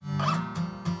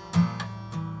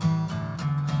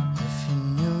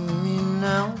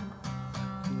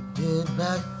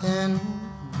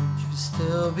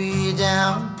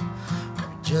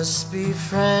just be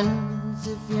friends?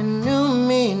 If you knew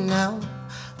me now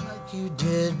like you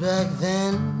did back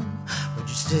then, would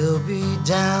you still be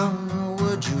down or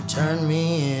would you turn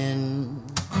me in?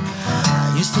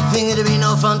 I used to think it'd be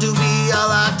no fun to be all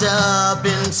locked up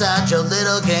inside your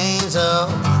little game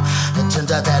zone. It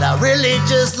turns out that I really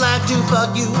just like to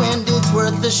fuck you and it's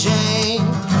worth the shame.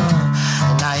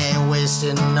 And I ain't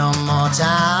wasting no more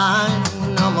time,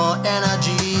 no more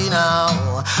energy,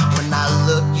 no. When I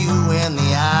look you in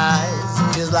the eyes,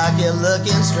 it feels like you're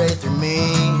looking straight through me.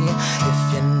 If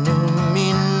you knew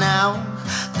me now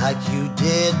like you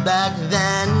did back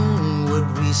then, would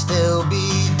we still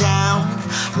be down?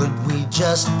 Would we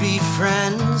just be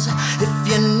friends? If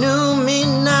you knew me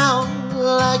now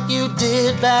like you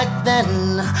did back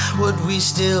then, would we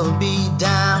still be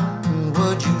down?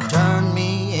 Would you turn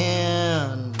me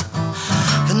in?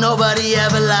 'Cause nobody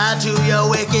ever lied to your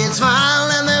wicked smile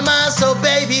and them eyes so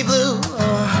baby blue.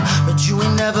 But you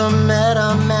ain't never met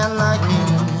a man like me.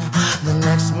 The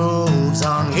next move's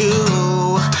on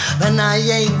you. And I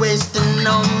ain't wasting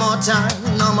no more time,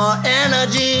 no more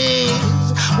energies.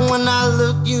 When I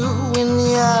look you in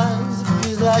the eyes, it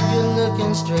feels like you're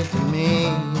looking straight to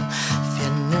me. If you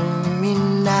knew me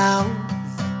now,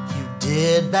 like you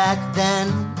did back then,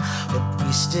 would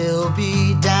we still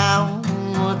be down?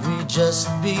 Would we just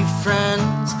be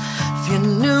friends? If you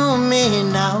knew me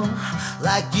now,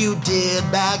 like you did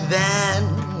back then,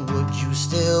 would you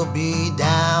still be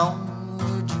down?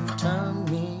 Would you turn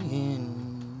me in?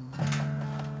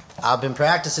 I've been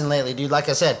practicing lately, dude. Like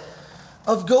I said,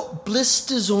 I've got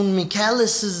blisters on me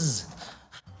calluses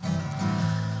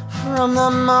from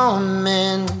the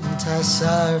moment I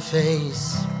saw her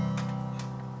face.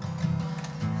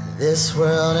 This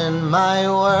world and my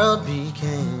world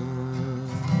became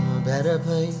a better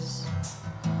place.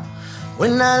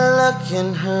 When I look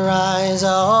in her eyes,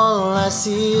 all I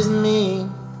see is me.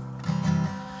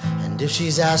 And if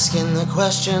she's asking the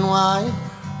question why,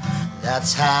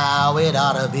 that's how it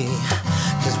ought to be.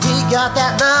 'Cause we got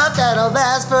that love that'll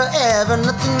last forever.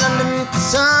 Nothing underneath the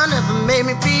sun ever made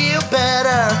me feel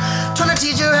better. Trying to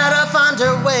teach her how to find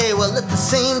her way, well at the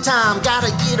same time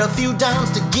gotta get a few dimes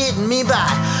to get me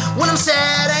by. When I'm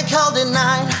sad and cold at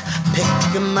night, pick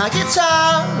up my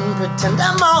guitar and pretend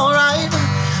I'm alright.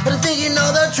 But I think you know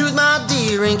the truth, my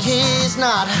dear, in case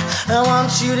not, I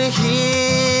want you to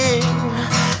hear.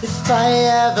 If I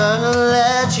ever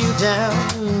let you down,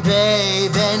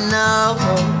 baby, know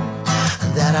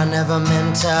that I never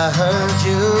meant to hurt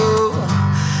you.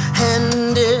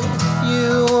 And if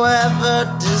you ever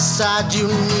decide you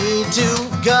need to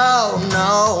go,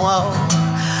 no,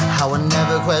 I would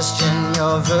never question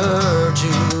your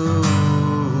virtue.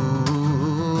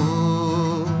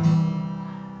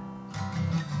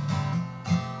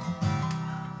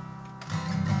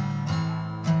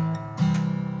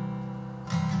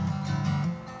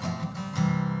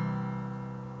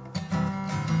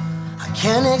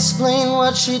 Can't explain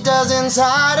what she does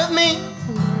inside of me.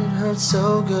 It hurts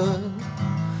so good.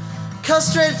 Cuts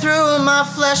straight through my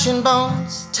flesh and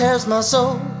bones, tears my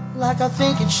soul like I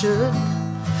think it should.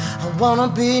 I wanna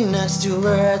be next to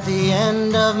her at the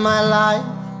end of my life.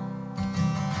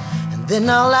 And then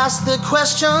I'll ask the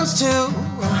questions too.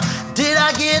 Did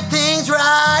I get things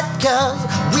right? 'Cause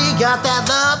we got that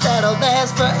love that'll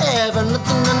last forever.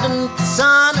 Nothing underneath the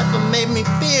sun ever made me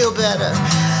feel better.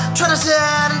 Trying to say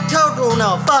and told, oh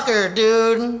no, fuck her,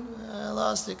 dude. I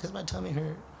lost it because my tummy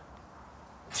hurt.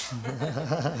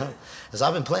 Cause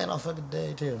I've been playing all fucking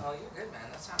day too. Oh, you're good, man.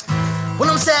 That's not. When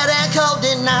I'm sad and cold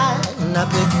at night, and I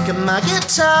pick up my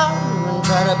guitar and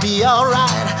try to be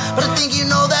alright. But I think you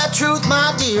know that truth,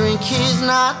 my dear, in case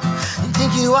not, you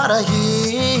think you ought to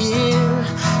hear.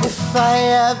 If I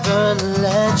ever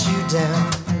let you down,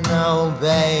 no,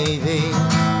 baby,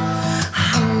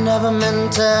 I never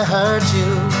meant to hurt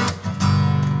you.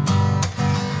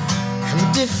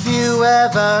 And if you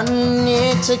ever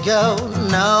need to go,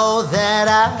 know that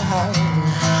I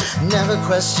never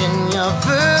question your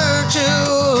virtue.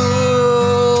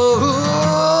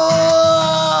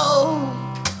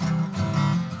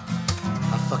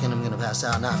 I fucking am gonna pass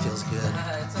out. Now it feels good.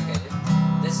 It's okay,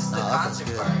 dude. This is the concert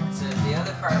part. So if the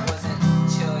other part wasn't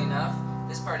chill enough,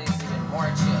 this part is even more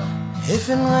chill. If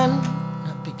and when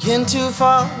I begin to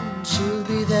fall, she'll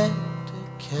be there to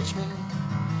catch me.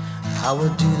 I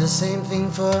would do the same thing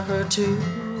for her too,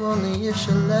 only if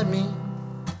she'll let me.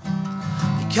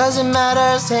 Because it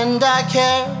matters and I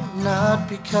care, not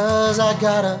because I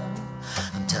gotta.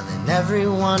 I'm telling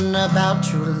everyone about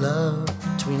true love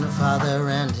between a father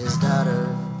and his daughter.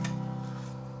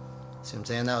 See what I'm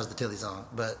saying? That was the Tilly song,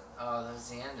 but... Oh, that was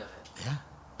the end of it. Yeah.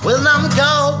 Well, I'm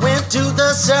going to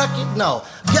the circuit, no,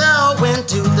 going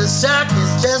to the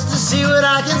circus just to see what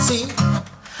I can see.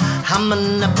 I'm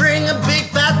gonna bring a big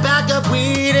fat bag of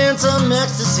weed and some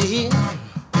ecstasy.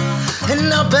 And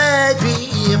now, baby,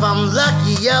 if I'm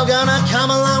lucky, you're gonna come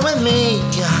along with me.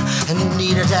 And you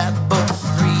need a tap for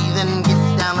free, then get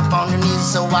down upon your knees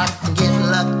so I can get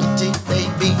lucky too,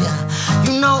 baby.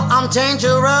 You know I'm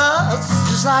dangerous,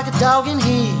 just like a dog in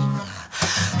heat.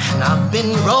 And I've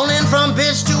been rolling from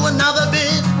bitch to another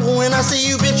bitch. When I see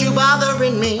you, bitch, you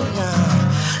bothering me.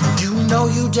 You know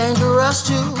you dangerous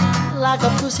too, like a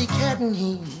pussycat in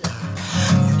heat.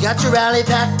 You got your alley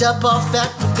packed up all fat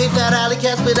with big fat alley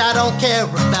cats, but I don't care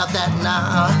about that,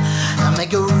 nah. I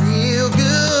make a real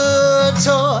good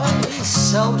toy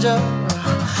soldier.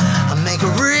 I make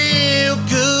a real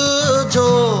good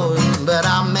toy, but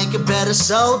I make a better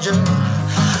soldier.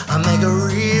 I make a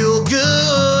real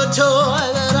good toy,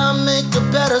 but I make a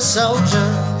better soldier.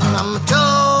 I'm a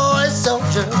toy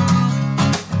soldier.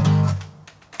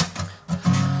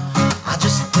 I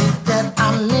just think that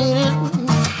I need it.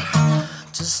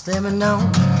 Just let me know.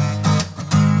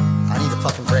 I need a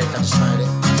fucking break, I just tried it.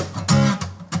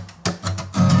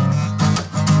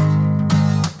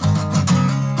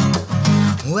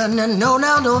 Well, no,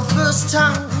 the first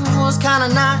time was kinda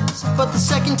nice, but the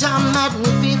second time had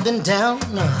me feeling down.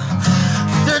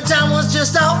 Third time was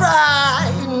just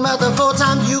alright, but the fourth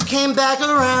time you came back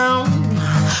around.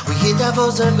 We hit that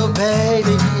full circle,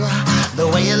 baby. The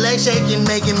way your legs shaking,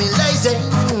 making me lazy,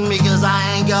 because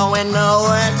I ain't going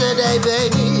nowhere today,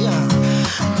 baby.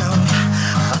 No,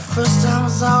 the first time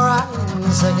was alright, and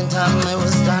the second time it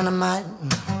was dynamite.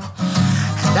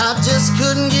 And I just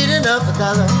couldn't get enough of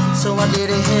that, so I did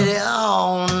hit it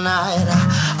all night.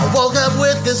 I woke up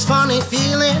with this funny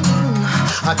feeling,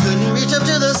 I couldn't reach up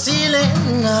to the ceiling,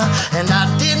 and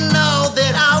I didn't know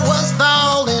that I was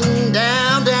falling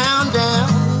down, down, down.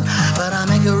 But I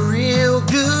make a real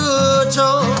good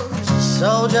toy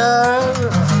soldier.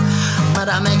 But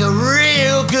I make a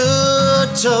real good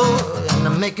toy, and I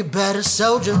make a better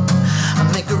soldier. I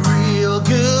make a real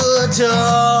good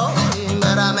toy,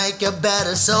 but I make a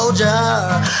better soldier.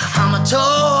 I'm a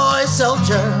toy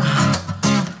soldier.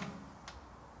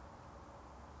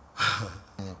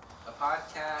 A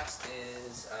podcast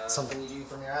is something you do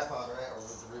from your iPod, right? Or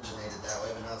was it originated that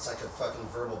way, but now it's like a fucking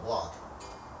verbal blog.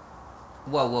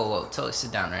 Whoa. Totally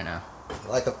sit down right now.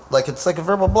 It's like a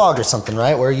verbal blog or something,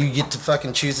 right? Where you get to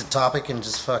fucking choose a topic and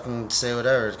just fucking say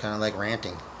whatever. It's kind of like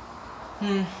ranting.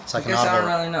 It's like I guess I don't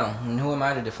really know. And who am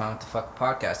I to define what the fuck a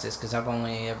podcast is? Because I've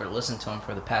only ever listened to them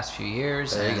for the past few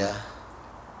years. There you go.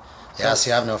 Yeah,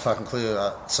 see, I have no fucking clue.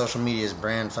 Social media is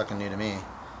brand fucking new to me.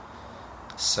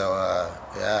 So,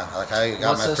 yeah, like I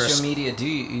got my first... What social media do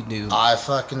you do? I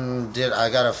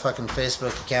got a fucking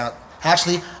Facebook account.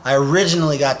 Actually, I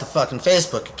originally got the fucking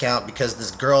Facebook account because this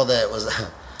girl that was...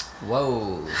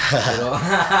 Whoa.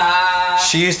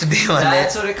 She used to be my name.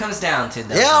 That's what it comes down to,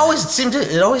 though. Yeah,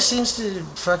 it always seems to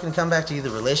fucking come back to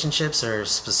either relationships or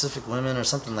specific women or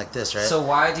something like this, right? So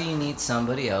why do you need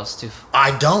somebody else to...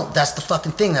 I don't. That's the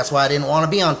fucking thing. That's why I didn't want to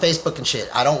be on Facebook and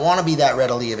shit. I don't want to be that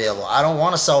readily available. I don't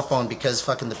want a cell phone because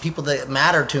fucking the people that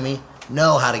matter to me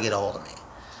know how to get a hold of me.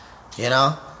 You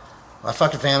know? My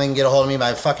fucking family can get a hold of me.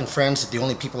 My fucking friends, the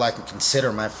only people I can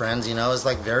consider my friends, you know, is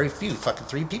like very few. Fucking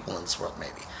 3 people in this world,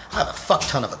 maybe. I have a fuck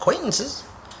ton of acquaintances,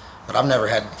 but I've never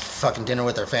had fucking dinner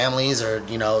with their families or,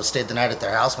 you know, stayed the night at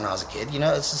their house when I was a kid. You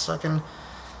know, it's just fucking,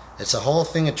 it's a whole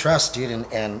thing of trust, dude,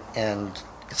 and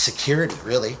security,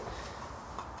 really.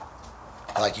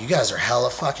 Like, you guys are hella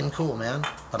fucking cool, man.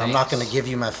 But Thanks. I'm not going to give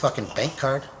you my fucking bank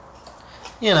card.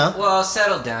 You know. Well,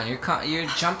 settle down. You're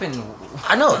jumping.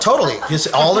 I know, totally. It's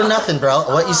all or nothing, bro.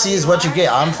 What you see is what you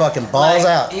get. I'm fucking balls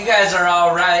out. You guys are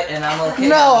all right, and I'm okay.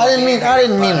 No, I didn't mean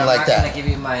like that. I'm not gonna give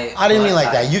you my. I didn't mean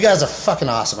like that. You guys are fucking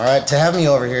awesome. All right, to have me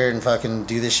over here and fucking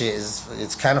do this shit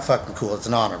it's kind of fucking cool. It's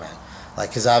an honor, man.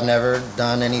 Like, cause I've never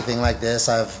done anything like this.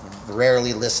 I've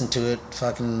rarely listened to it.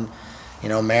 Fucking. You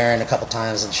know, Marin a couple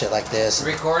times and shit like this.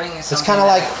 Recording is something that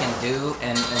I can do,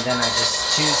 and then I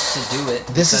just choose to do it.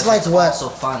 This is like what... It's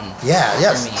also fun. Yeah.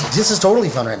 This is totally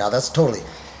fun right now. That's totally...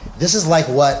 This is like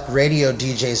what radio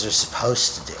DJs are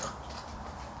supposed to do.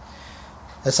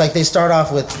 It's like they start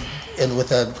off with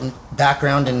a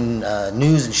background in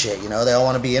news and shit, you know? They all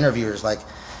want to be interviewers, like...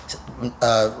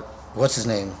 what's his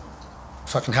name?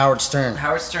 Fucking Howard Stern.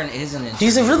 Howard Stern is an interviewer.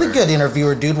 He's a really good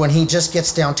interviewer, dude, when he just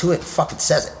gets down to it and fucking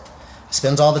says it.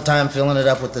 Spends all the time filling it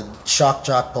up with the shock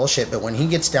jock bullshit, but when he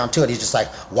gets down to it, he's just like,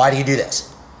 why do you do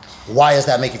this? Why does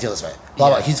that make you feel this way? Blah,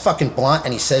 blah. He's fucking blunt,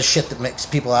 and he says shit that makes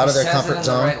people out of their comfort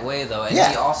zone. He says it in the right way, though. And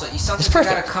he sometimes you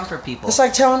gotta comfort people. It's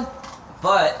like telling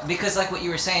But because like what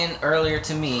you were saying earlier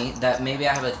to me, that maybe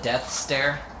I have a death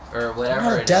stare or whatever.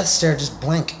 Not a death stare, just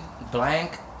blank.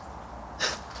 Blank.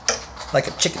 Like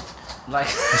a chicken. Like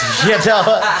you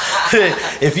know,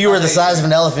 if you were the size of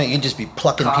an elephant, you'd just be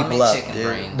plucking people up, dude.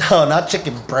 Brain. No, not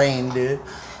chicken brain, dude.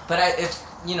 But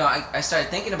I started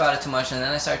thinking about it too much, and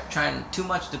then I started trying too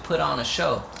much to put on a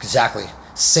show. Exactly.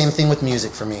 Same thing with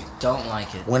music for me. Don't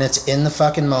like it. When it's in the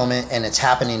fucking moment and it's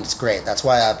happening, it's great. That's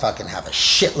why I fucking have a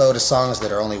shitload of songs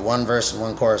that are only one verse and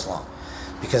one chorus long.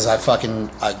 Because I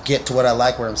get to what I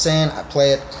like, what I'm saying, I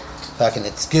play it, fucking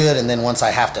it's good, and then once I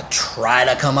have to try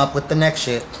to come up with the next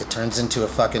shit, it turns into a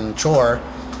fucking chore,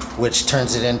 which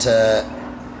turns it into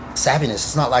sappiness.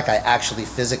 It's not like I actually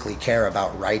physically care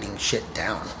about writing shit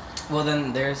down. Well,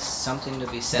 then there's something to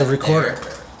be said. The recorder.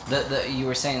 You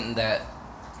were saying that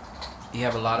you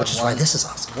have a lot which of is why this is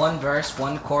awesome. One verse,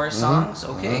 one chorus songs.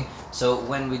 Okay, so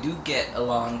when we do get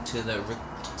along to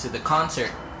the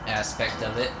concert aspect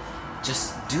of it,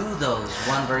 just do those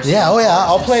one verse. Yeah, one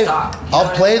I'll play.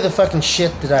 I'll play the fucking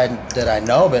shit that I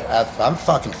know, but I'm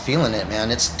fucking feeling it, man.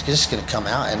 It's just gonna come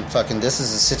out, and fucking this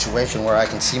is a situation where I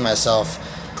can see myself,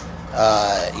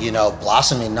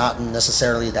 blossoming. Not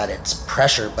necessarily that it's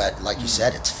pressure, but like you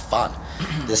said, it's fun.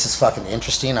 This is fucking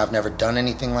interesting. I've never done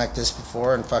anything like this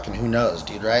before, and fucking who knows,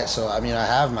 dude, right? So I mean, I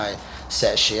have my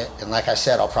set shit, and like I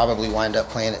said, I'll probably wind up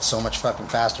playing it so much fucking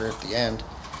faster at the end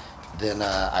than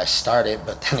I started,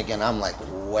 but then again, I'm like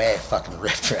way fucking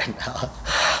ripped right now.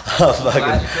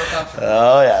 Glad you feel comfortable.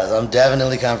 Oh yeah, I'm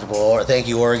definitely comfortable. Thank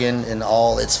you, Oregon, in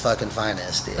all its fucking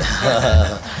finest.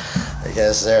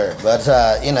 Yes, sir. But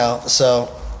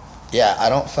so yeah, I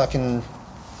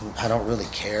don't really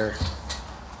care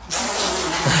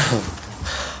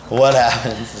what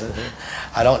happens.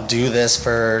 I don't do this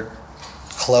for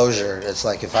closure. It's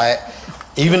like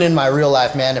even in my real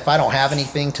life, man, if I don't have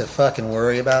anything to fucking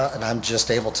worry about and I'm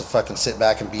just able to fucking sit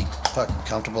back and be fucking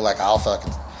comfortable, like I'll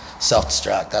fucking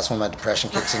self-destruct. That's when my depression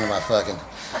kicks into my fucking...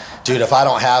 Dude, if I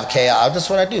don't have chaos, that's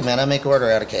what I do, man. I make order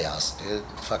out of chaos, dude.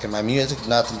 Fucking my music,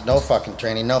 nothing, no fucking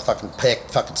training, no fucking pick,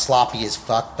 fucking sloppy as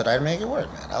fuck, but I make it work,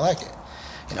 man. I like it.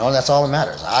 And that's all that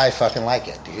matters. I fucking like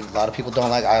it, dude. A lot of people don't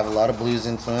like it. I have a lot of blues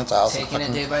influence. I also taking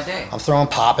it day by day. I'm throwing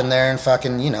pop in there and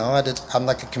fucking, I'm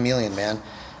like a chameleon, man.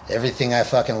 Everything I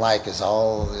fucking like is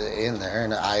all in there,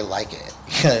 and I like it,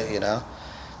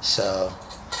 So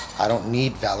I don't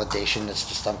need validation. It's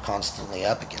just I'm constantly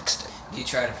up against it. Do you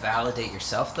try to validate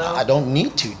yourself, though? I don't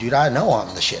need to, dude. I know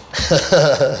I'm the shit.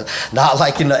 Not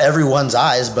like in everyone's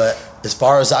eyes, but as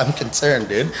far as I'm concerned,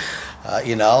 dude, I'm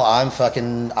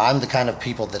the kind of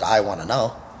people that I want to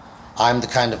know.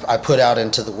 I put out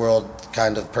into the world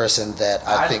kind of person that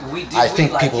I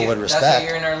think people would respect. That's why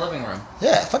you're in our living room.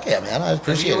 Yeah, fuck yeah, man. I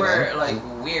appreciate it. You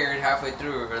were weird halfway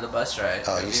through the bus ride.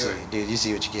 Oh, you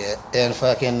see what you get. And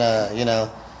fucking,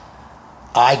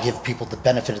 I give people the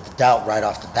benefit of the doubt right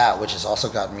off the bat, which has also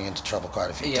gotten me into trouble quite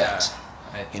a few times.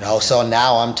 So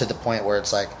now I'm to the point where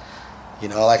it's like,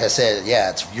 like I said,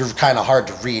 yeah, you're kind of hard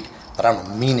to read, but I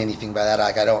don't mean anything by that.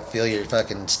 Like, I don't feel your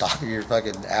fucking stalker, your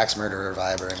fucking axe murderer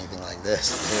vibe or anything like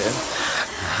this.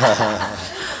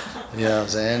 You know what I'm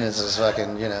saying? It's just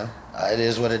fucking, it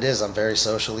is what it is. I'm very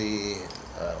socially,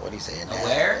 what do you say?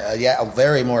 Aware? Yeah, I'm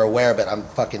very more aware, but I'm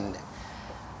fucking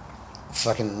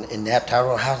inept.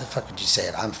 How the fuck would you say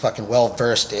it? I'm fucking well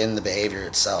versed in the behavior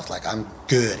itself. Like, I'm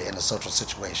good in a social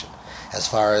situation as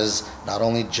far as not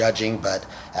only judging but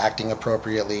acting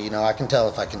appropriately. I can tell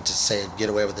if I can just say get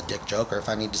away with a dick joke or if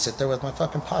I need to sit there with my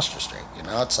fucking posture straight.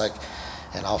 It's like,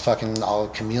 and I'll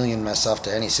chameleon myself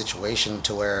to any situation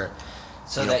to where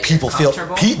that people feel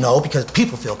comfortable? Because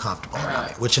people feel comfortable around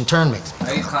me, which in turn makes me feel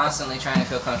comfortable. Constantly trying to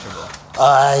feel comfortable?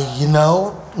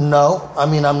 No. I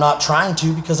mean, I'm not trying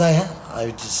to because I am.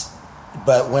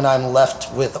 But when I'm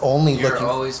left with only You're looking...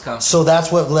 always comfortable. So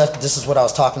that's what left... This is what I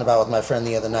was talking about with my friend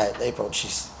the other night, April.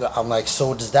 I'm like,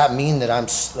 so does that mean that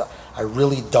I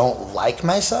really don't like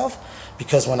myself?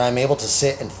 Because when I'm able to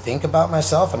sit and think about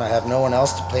myself and I have no one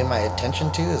else to pay my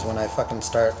attention to is when I fucking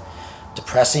start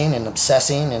depressing and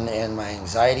obsessing and my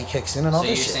anxiety kicks in and all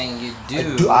this shit. So you're saying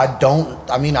you do... I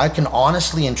can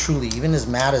honestly and truly, even as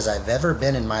mad as I've ever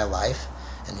been in my life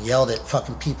and yelled at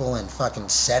fucking people and fucking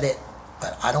said it,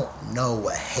 but I don't know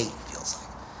what hate feels like.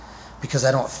 Because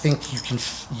I don't think you can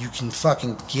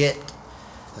fucking get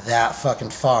that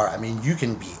fucking far. I mean, you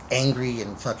can be angry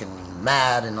and fucking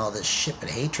mad and all this shit, but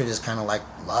hatred is kind of like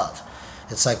love.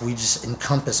 It's like we just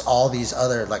encompass all these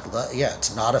other,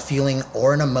 it's not a feeling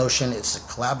or an emotion. It's a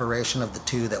collaboration of the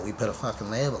two that we put a fucking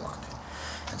label on it.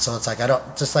 And so it's like,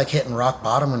 just like hitting rock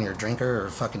bottom when you're a drinker or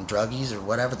fucking druggies or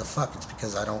whatever the fuck. It's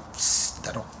because I don't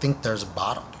think there's a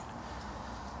bottom, dude.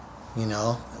 You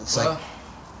know, it's well,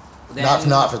 like then,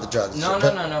 not for the drugs. No,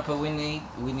 but, but we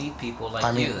need people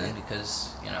like you then,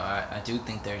 because I do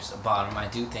think there's a bottom. I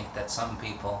do think that some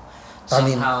people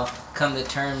somehow come to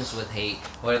terms with hate,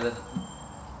 whether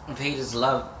if hate is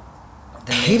love.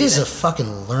 Then hate is a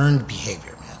fucking learned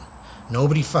behavior, man.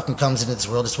 Nobody fucking comes into this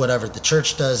world. It's whatever the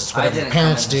church does. It's whatever the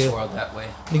parents do. I didn't come into this world that way.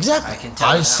 I Exactly. can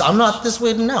tell I'm not this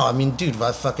way now. I mean, dude, if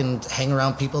I fucking hang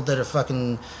around people that are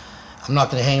fucking... I'm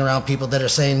not going to hang around people that are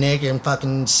saying nigger and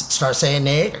fucking start saying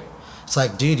nigger. It's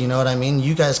like, dude, you know what I mean?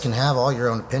 You guys can have all your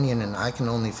own opinion, and I can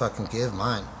only fucking give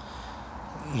mine.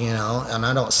 You know? And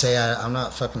I don't say... I'm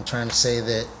not fucking trying to say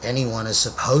that anyone is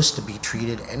supposed to be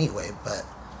treated anyway, but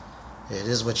it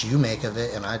is what you make of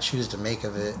it, and I choose to make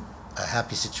of it a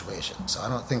happy situation. So I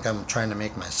don't think I'm trying to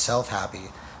make myself happy,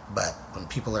 but when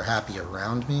people are happy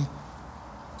around me,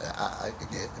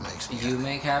 it makes me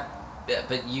happy.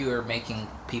 But you are making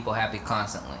people happy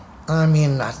constantly. I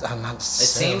mean, I'm not... It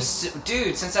seems...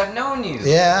 Dude, since I've known you.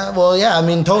 Yeah, well, yeah, I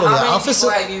mean, totally. How many people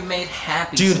have you made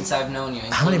happy since I've known you?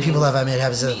 How many people have I made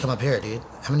happy since I've come up here, dude?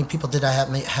 How many people did I have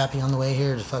made happy on the way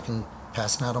here to fucking...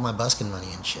 passing out all my busking money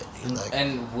and shit, dude. Like,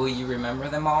 and will you remember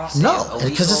them all? No,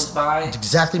 because it's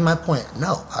exactly my point.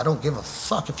 No, I don't give a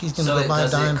fuck if he's gonna go buy a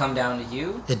dime. Does it come down to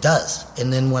you? It does.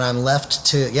 And then when I'm left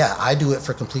to, I do it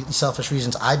for completely selfish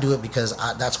reasons. I do it because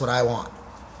that's what I want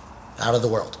out of the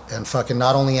world, and fucking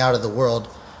not only out of the world,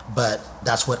 but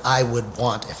that's what I would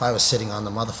want if I was sitting on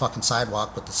the motherfucking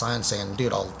sidewalk with the sign saying,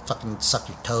 "Dude, I'll fucking suck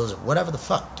your toes" or whatever the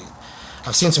fuck, dude.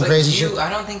 I've seen some crazy shit. I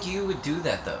don't think you would do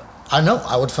that though. I know.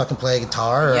 I would fucking play a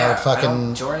guitar, or I would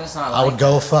fucking... Jordan's not I would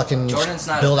go fucking... Jordan's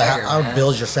not build a beggar, I would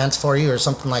build your fence for you or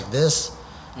something like this.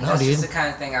 No, that's just the kind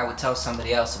of thing I would tell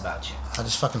somebody else about you. I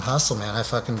just fucking hustle, man. I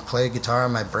fucking play guitar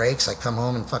on my breaks. I come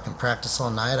home and fucking practice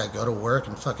all night. I go to work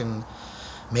and fucking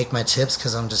make my tips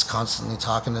because I'm just constantly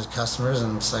talking to customers.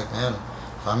 And it's like, man,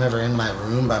 if I'm ever in my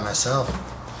room by myself,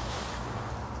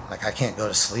 like, I can't go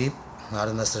to sleep. Not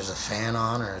unless there's a fan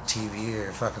on or a TV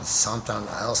or fucking something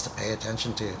else to pay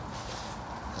attention to.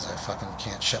 Because I fucking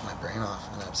can't shut my brain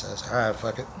off. And I says, alright,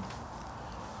 fuck it.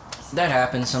 That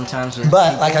happens sometimes with But,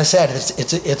 people. like I said,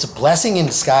 it's a blessing in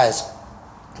disguise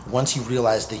once you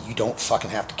realize that you don't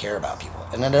fucking have to care about people.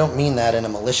 And I don't mean that in a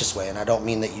malicious way, and I don't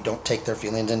mean that you don't take their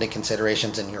feelings into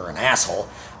considerations and you're an asshole.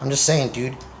 I'm just saying,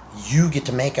 dude, you get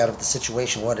to make out of the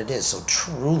situation what it is. So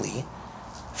truly...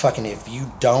 fucking, if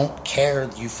you don't care,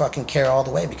 you fucking care all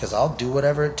the way, because I'll do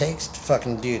whatever it takes to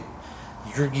fucking, dude.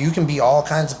 You can be all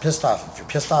kinds of pissed off. If you're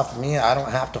pissed off at me, I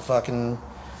don't have to fucking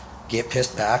get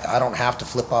pissed back. I don't have to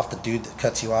flip off the dude that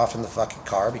cuts you off in the fucking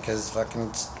car, because fucking,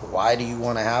 why do you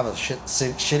want to have a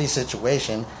shitty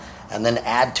situation and then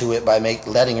add to it by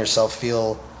letting yourself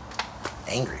feel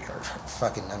angry or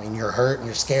fucking, I mean, you're hurt and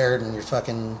you're scared and you're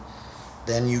fucking,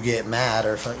 then you get mad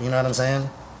or you know what I'm saying?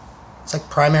 It's like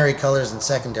primary colors and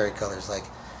secondary colors. Like,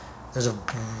 there's a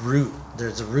root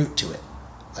to it.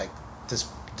 Like, this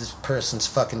person's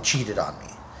fucking cheated on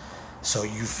me. So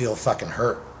you feel fucking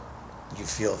hurt. You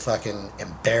feel fucking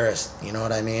embarrassed. You know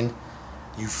what I mean?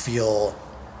 You feel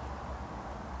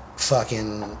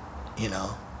fucking,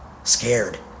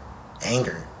 scared,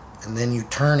 anger. And then you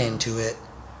turn into it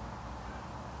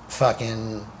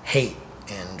fucking hate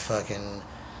and fucking...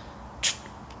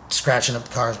 scratching up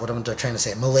the cars, what am I trying to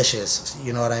say? Malicious,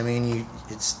 you know what I mean?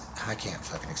 I can't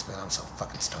fucking explain. I'm so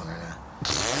fucking stoned right now.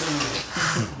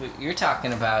 You're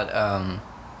talking about,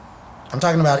 I'm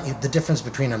talking about the difference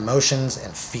between emotions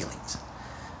and feelings.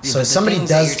 Yeah, so somebody does...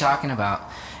 that you're talking about,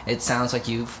 it sounds like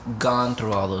you've gone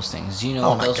through all those things. You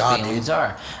know what those feelings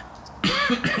are.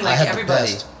 Like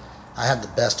everybody. I had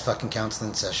the best fucking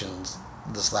counseling sessions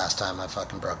this last time I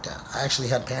fucking broke down. I actually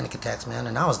had panic attacks, man,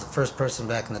 and I was the first person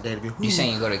back in the day to be... Ooh. You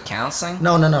saying you go to counseling?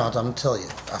 No, I'm telling you.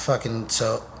 I fucking...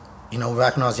 So,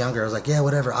 back when I was younger, I was like, yeah,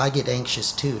 whatever, I get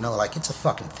anxious too. No, like, it's a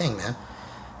fucking thing, man.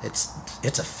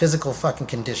 It's a physical fucking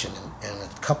condition,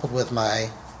 and coupled with my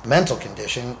mental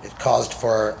condition, it caused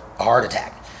for a heart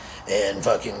attack. And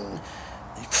fucking...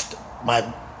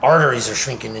 my arteries are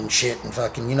shrinking and shit, and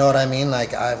fucking, you know what I mean?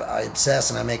 Like, I obsess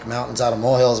and I make mountains out of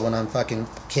molehills when I'm fucking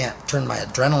can't turn my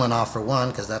adrenaline off, for one,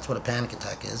 because that's what a panic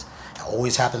attack is. It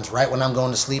always happens right when I'm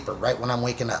going to sleep or right when I'm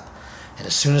waking up. And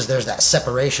as soon as there's that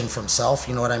separation from self,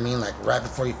 you know what I mean? Like, right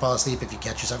before you fall asleep, if you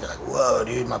catch yourself, you're like, whoa,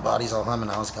 dude, my body's all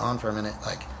humming. I was gone for a minute.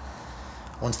 Like,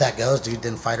 once that goes, dude,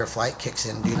 then fight or flight kicks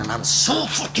in, dude, and I'm so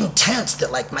fucking tense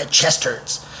that, like, my chest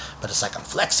hurts. But it's like I'm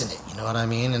flexing it, you know what I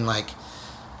mean? And, like,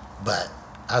 but...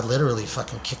 I literally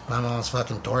fucking kicked my mom's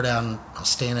fucking door down. I was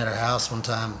staying at her house one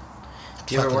time.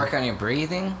 Do you ever work on your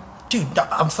breathing? Dude,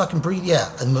 I'm fucking breathing, yeah.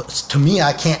 And to me,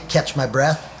 I can't catch my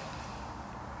breath.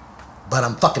 but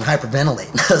I'm fucking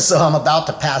hyperventilating. So I'm about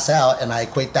to pass out, and I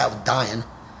equate that with dying.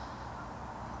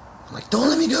 I'm like, don't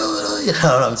let me go. You know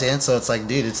what I'm saying? So it's like,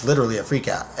 dude, it's literally a freak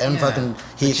out. And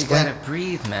he explained. You gotta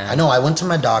breathe, man. I know. I went to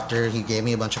my doctor. He gave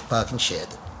me a bunch of fucking shit.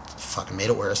 Fucking made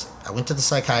it worse. I went to the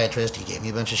psychiatrist. He gave me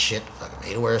a bunch of shit. Fucking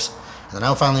made it worse. And then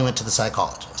I finally went to the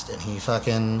psychologist, and he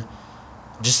fucking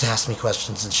just asked me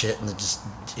questions and shit, and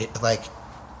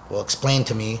explain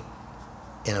to me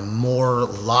in a more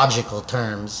logical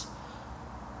terms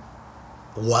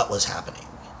what was happening.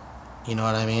 You know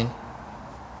what I mean?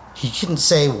 He couldn't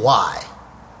say why,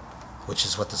 which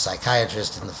is what the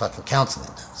psychiatrist and the fucking counseling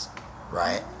does,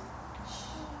 right?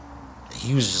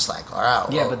 He was just like, all right.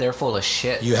 Yeah, but they're full of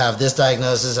shit. You have this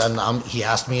diagnosis, and he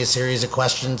asked me a series of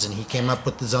questions, and he came up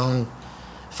with his own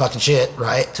fucking shit,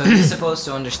 right? So he's supposed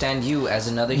to understand you as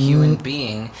another human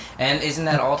being, and isn't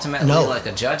that ultimately like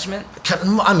a judgment?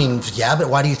 I mean, yeah, but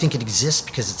why do you think it exists?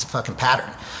 Because it's a fucking pattern.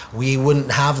 We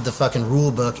wouldn't have the fucking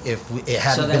rule book if it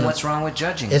hadn't been. So then what's wrong with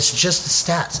judging? It's just the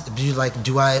stats.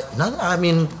 I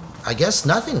mean, I guess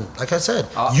nothing. Like I said,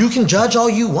 you can judge all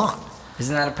you want.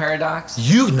 Isn't that a paradox?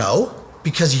 You know,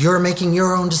 because you're making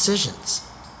your own decisions.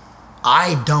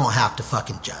 I don't have to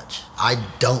fucking judge. I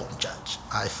don't judge.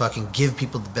 I fucking give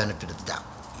people the benefit of the doubt.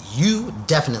 You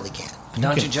definitely can.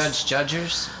 Don't you judge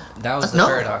judgers? That was the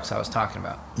paradox I was talking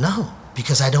about. No,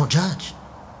 because I don't judge.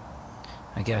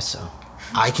 I guess so.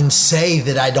 I can say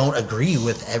that I don't agree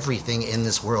with everything in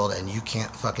this world, and you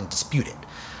can't fucking dispute it.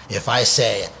 If I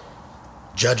say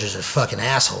judges are fucking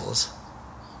assholes,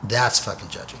 that's fucking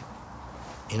judging.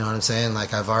 You know what I'm saying?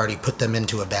 Like, I've already put them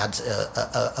into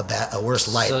a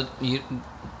worse light.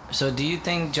 So do you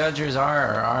think judges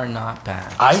are or are not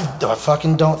bad? I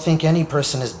fucking don't think any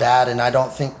person is bad, and I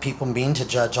don't think people mean to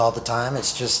judge all the time.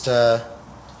 It's just,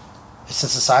 it's a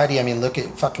society. I mean, look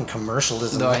at fucking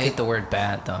commercialism. Though I hate the word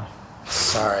bad, though.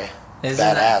 Sorry.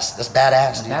 Badass. That's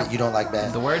badass, dude, that you don't like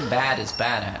bad. The word bad is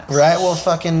badass. Right? Well,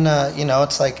 fucking,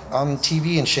 it's like on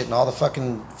TV and shit, and all the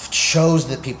fucking shows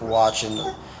that people watch,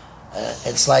 and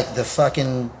it's like the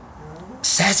fucking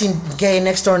sassy gay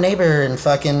next door neighbor, and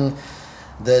fucking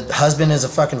the husband is a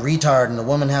fucking retard, and the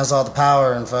woman has all the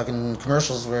power, and fucking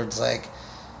commercials where it's like,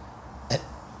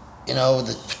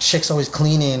 the chick's always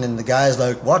cleaning, and the guy's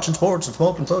like watching sports and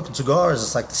smoking fucking cigars.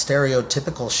 It's like the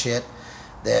stereotypical shit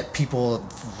that people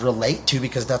relate to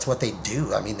because that's what they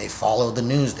do. I mean, they follow the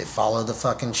news, they follow the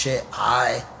fucking shit.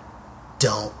 I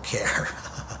don't care.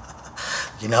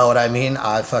 You know what I mean?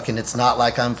 It's not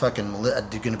like I'm fucking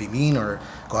gonna be mean or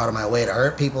go out of my way to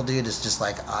hurt people, dude. It's just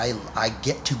like I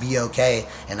get to be okay,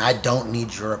 and I don't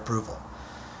need your approval.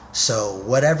 So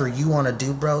whatever you want to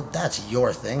do, bro, that's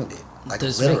your thing, dude. Like,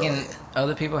 does literally. Making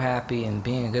other people happy and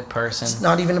being a good person. It's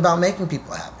not even about making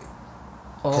people happy.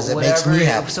 Because it makes me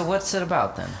happy. So what's it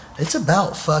about then? It's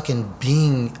about fucking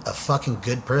being a fucking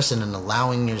good person and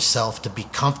allowing yourself to be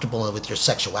comfortable with your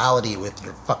sexuality, with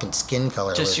your fucking skin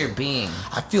color. Just your being.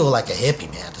 I feel like a hippie,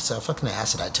 man. It's a fucking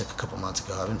acid I took a couple months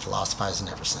ago. I've been philosophizing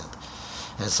ever since.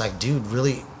 And it's like, dude,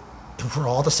 really, we're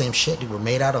all the same shit, dude. We're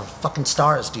made out of fucking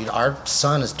stars, dude. Our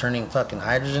sun is turning fucking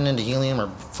hydrogen into helium or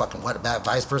fucking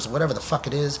vice versa, whatever the fuck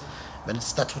it is. But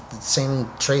that's what the same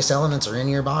trace elements are in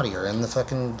your body or in the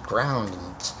fucking ground.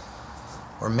 And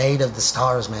we're made of the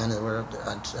stars, man.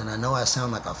 And I know I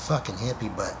sound like a fucking hippie,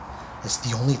 but it's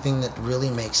the only thing that really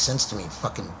makes sense to me.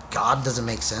 Fucking God doesn't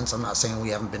make sense. I'm not saying we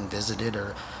haven't been visited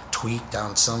or tweaked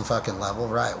on some fucking level,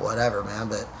 right? Whatever, man.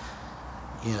 But,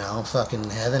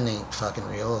 fucking heaven ain't fucking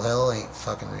real. Hell ain't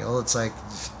fucking real. It's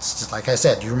just like I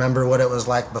said. Do you remember what it was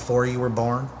like before you were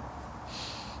born?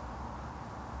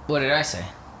 What did I say?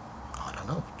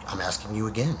 No, I'm asking you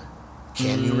again.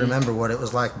 Can you remember what it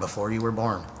was like before you were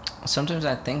born? Sometimes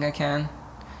I think I can.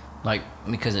 Like,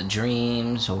 because of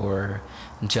dreams or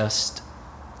just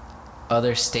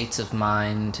other states of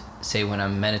mind. Say when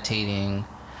I'm meditating.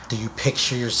 Do you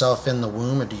picture yourself in the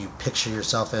womb, or do you picture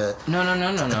yourself a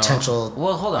potential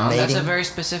Well, hold on. mating? That's a very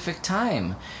specific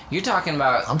time. You're talking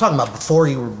about... I'm talking about before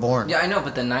you were born. Yeah, I know,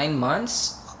 but the 9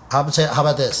 months... How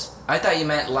about this? I thought you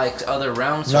meant like other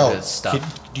realm sort of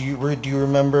stuff. Do you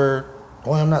remember?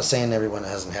 Well, I'm not saying everyone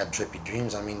hasn't had trippy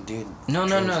dreams. I mean, dude. No.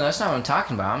 That's not what I'm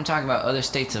talking about. I'm talking about other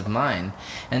states of mind.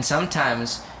 And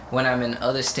sometimes when I'm in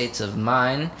other states of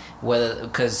mind, whether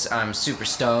because I'm super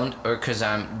stoned or because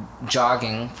I'm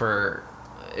jogging for,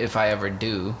 if I ever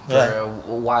do, for a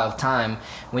while of time,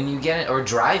 when you get it, or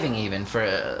driving even for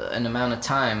an amount of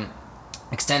time,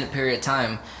 extended period of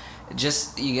time.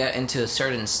 Just you get into a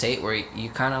certain state where you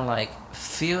kind of like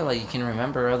feel like you can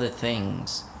remember other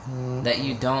things that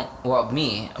you don't. Well,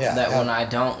 me when I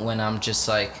don't, when I'm just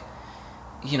like,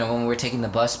 when we're taking the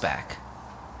bus back,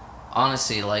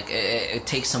 honestly, like it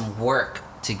takes some work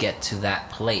to get to that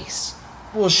place.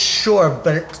 Well, sure,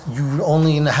 but you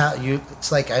only know how you.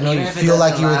 It's like I know Even you if feel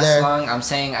like you were there. Long, I'm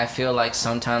saying I feel like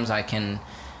sometimes I can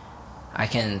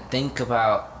think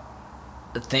about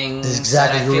things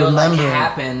exactly, that I feel like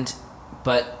happened,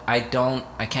 but I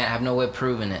can't have no way of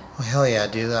proving it. Well, hell yeah,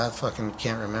 dude. I fucking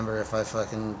can't remember if I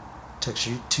fucking took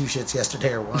 2 shits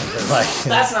yesterday or one. But like,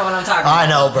 that's not what I'm talking about. I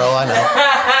know, bro. I know.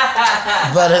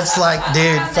 But it's like,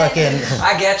 dude, fucking.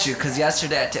 I get you, because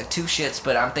yesterday I took 2 shits,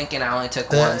 but I'm thinking I only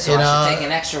took 1, so I should take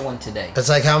an extra one today. It's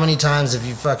like, how many times have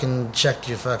you fucking checked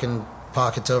your fucking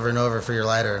pockets over and over for your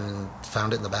lighter and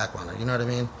found it in the back one? You know what I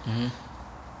mean? Mm-hmm.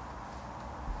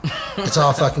 It's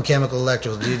all fucking chemical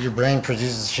electricals, dude. Your brain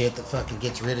produces shit that fucking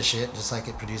gets rid of shit, just like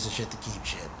it produces shit to keep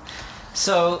shit.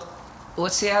 So,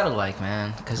 what's Seattle like,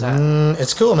 man? Cause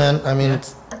it's cool, man. I mean,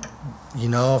 you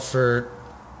know,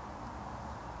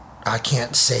 I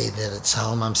can't say that it's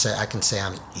home. I can say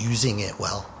I'm using it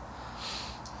well.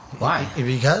 Why?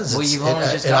 Because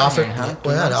it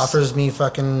offers me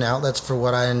fucking outlets for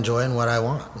what I enjoy and what I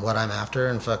want, what I'm after,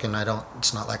 and fucking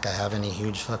it's not like I have any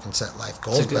huge fucking set life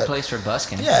goals. It's a good place for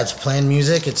busking. Yeah, it's playing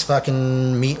music. It's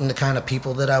fucking meeting the kind of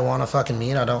people that I want to fucking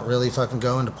meet. I don't really fucking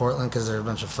go into Portland because they're a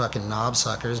bunch of fucking knob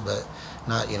suckers, but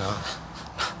not,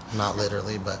 not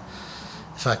literally, but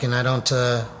fucking I don't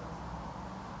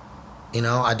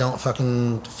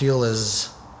fucking feel as,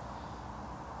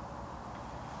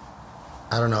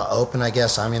 I don't know, open, I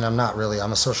guess. I mean, I'm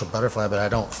a social butterfly, but I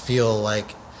don't feel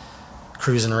like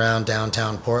cruising around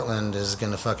downtown Portland is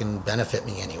going to fucking benefit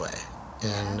me anyway.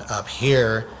 And up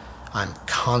here, I'm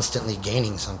constantly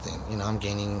gaining something. I'm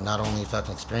gaining not only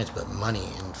fucking experience, but money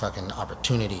and fucking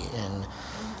opportunity. And,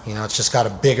 it's just got a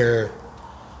bigger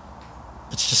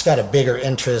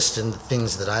interest in the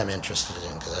things that I'm interested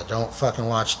in, because I don't fucking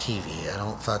watch TV. I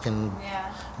don't fucking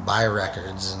buy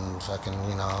records and fucking,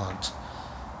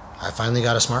 I finally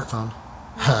got a smartphone.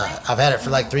 I've had it for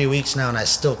like 3 weeks now, and I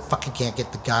still fucking can't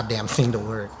get the goddamn thing to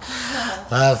work.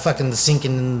 Fucking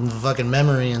sinking in the fucking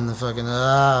memory and the fucking,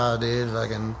 dude,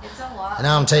 fucking. It's a lot. And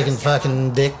now I'm taking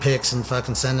fucking dick pics and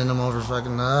fucking sending them over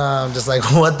fucking, I'm just like,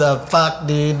 what the fuck,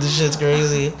 dude? This shit's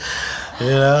crazy.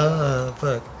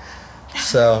 Fuck.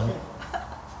 So,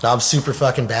 I'm super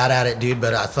fucking bad at it, dude,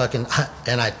 but I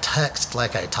text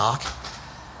like I talk.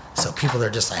 So people are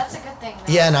just like, that's a good thing,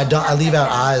 though. Yeah, and I leave out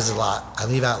eyes a lot. I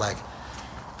leave out like,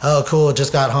 oh, cool,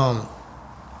 just got home.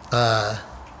 Oh,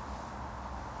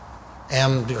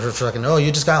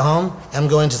 you just got home? I'm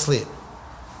going to sleep.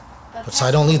 So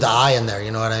I don't leave the I in there,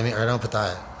 you know what I mean? Or I don't put the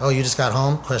I. Oh, you just got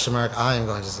home? ? I am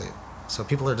going to sleep. So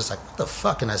people are just like, what the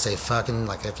fuck? And I say fucking,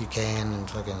 like FUK and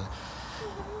fucking,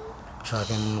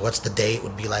 what's the date?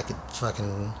 Would be like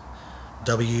fucking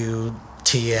WTSG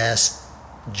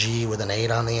with an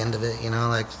 8 on the end of it,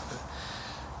 like.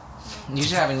 You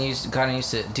just haven't gotten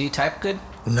used to it. Do you type good?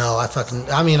 No, I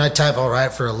type all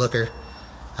right for a looker.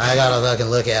 I gotta fucking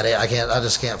look at it. I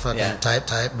just can't fucking type,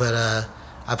 but I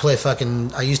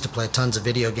used to play tons of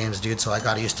video games, dude, so I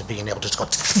got used to being able to just go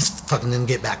fucking then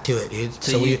get back to it, dude.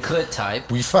 So you could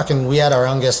type. We had our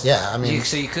own guest, yeah, I mean.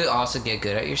 So you could also get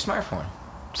good at your smartphone.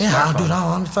 Yeah, dude,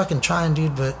 I'm fucking trying,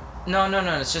 dude, but. No,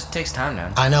 it just takes time,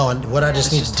 man. I know, and what I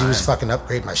just need to do is fucking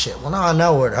upgrade my shit. Well, now I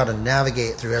know how to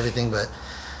navigate through everything, but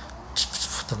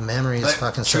the memory is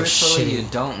fucking so shitty. You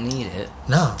don't need it.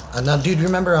 No, dude,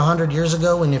 remember 100 years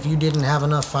ago when if you didn't have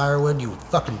enough firewood, you would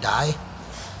fucking die?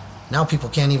 Now people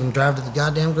can't even drive to the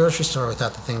goddamn grocery store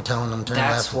without the thing telling them turn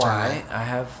left and turn right. That's why I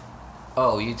have.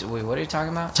 Oh, wait, what are you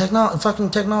talking about? Fucking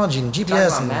technology and GPS.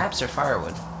 Talking about maps or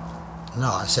firewood? No,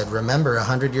 I said remember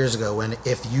 100 years ago when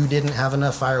if you didn't have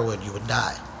enough firewood, you would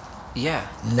die. Yeah.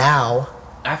 Now.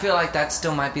 I feel like that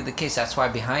still might be the case. That's why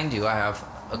behind you I have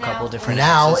a couple different.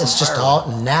 Now it's just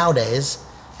nowadays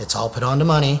it's all put onto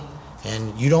money,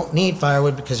 and you don't need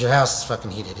firewood because your house is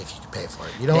fucking heated if you can pay for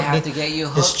it. You don't. They have to get you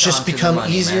hooked. It's just become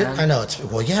easier. Man. I know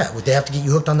they have to get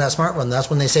you hooked on that smartphone. That's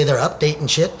when they say they're updating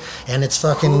shit, and it's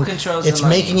fucking. Who controls it's the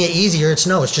money? making it easier. It's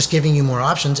just giving you more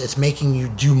options. It's making you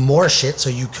do more shit, so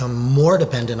you become more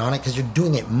dependent on it because you're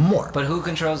doing it more. But who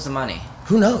controls the money?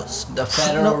 Who knows? The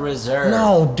Federal Reserve.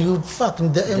 No, dude,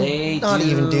 fucking. They not do.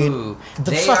 Even, dude.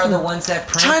 They are the ones that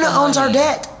print China the owns money. our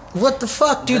debt. What the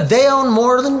fuck, dude? They own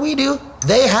more than we do.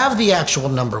 They have the actual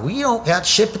number. We don't got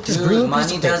shit but this green money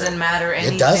piece of paper. doesn't matter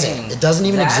anything. It doesn't. It doesn't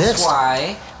even exist. That's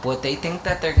why what they think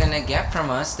that they're gonna get from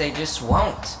us, they just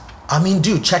won't. I mean,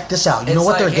 dude, check this out. You know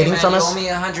what they're getting from us? You owe me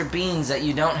 100 beans that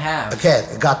you don't have. Okay,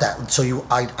 I got that. So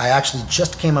I actually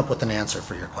just came up with an answer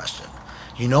for your question.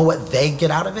 You know what they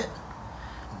get out of it?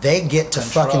 They get to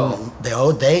control.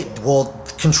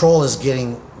 control is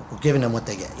giving them what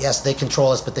they get. Yes, they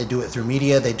control us, but they do it through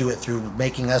media. They do it through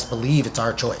making us believe it's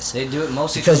our choice. They do it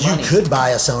mostly because for money. You could buy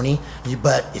a Sony,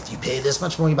 but if you pay this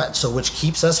much more, you buy it. So which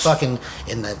keeps us fucking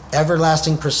in the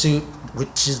everlasting pursuit,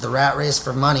 which is the rat race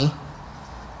for money,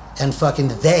 and fucking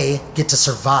they get to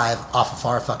survive off of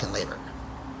our fucking labor.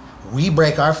 We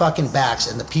break our fucking backs,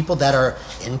 and the people that are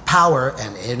in power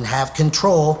and have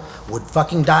control would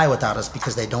fucking die without us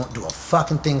because they don't do a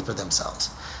fucking thing for themselves.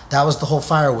 That was the whole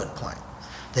firewood point.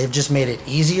 They've just made it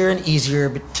easier and easier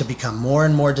to become more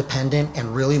and more dependent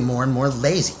and really more and more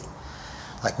lazy.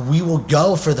 Like, we will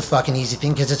go for the fucking easy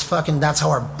thing because it's fucking, that's how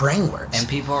our brain works. And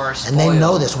people are spoiled. And they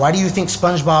know this. Why do you think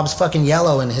SpongeBob's fucking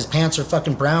yellow and his pants are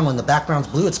fucking brown when the background's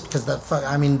blue? It's because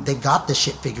they got this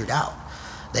shit figured out.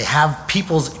 They have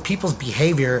people's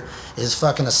behavior is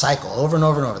fucking a cycle over and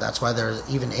over and over. That's why they're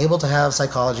even able to have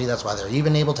psychology. That's why they're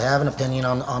even able to have an opinion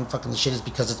on fucking the shit, is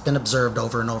because it's been observed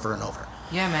over and over and over.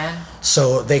 Yeah, man.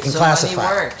 So they can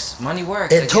classify. Money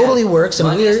works. It totally works. And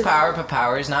money is power, but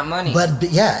power is not money. But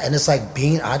yeah, and it's like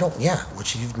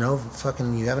which you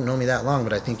haven't known me that long,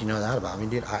 but I think you know that about me,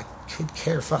 dude. I could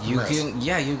care fucking less.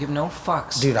 You give no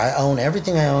fucks. Dude, I own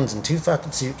everything I own's in 2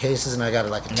 fucking suitcases, and I got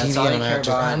like a TV all and you an care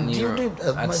actor. about, and you're at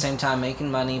the same time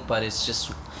making money, but it's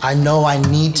just... I know I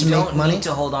need to make money. You don't need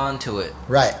to hold on to it.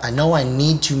 Right. I know I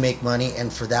need to make money,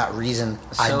 and for that reason,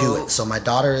 I do it. So my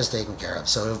daughter is taken care of.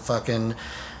 So fucking...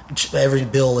 every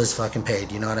bill is fucking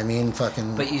paid, you know what I mean?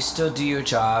 Fucking. But you still do your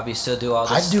job. You still do all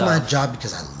this stuff. I do my job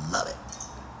because I love it,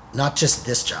 not just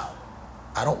this job.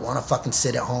 I don't want to fucking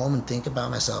sit at home and think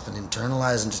about myself and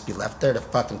internalize and just be left there to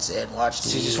fucking sit and watch TV.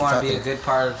 So you just want to be a good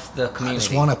part of the community. I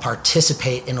just want to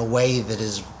participate in a way that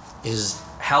is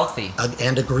healthy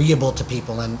and agreeable to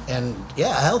people and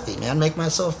yeah, healthy, man. Make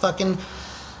myself fucking.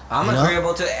 I'm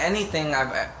agreeable to anything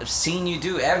I've seen you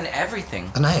do,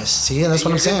 everything. Nice. See, that's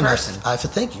what I'm saying. I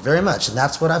thank you very much, and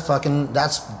that's what I fucking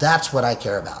that's what I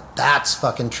care about. That's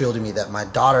fucking true to me. That my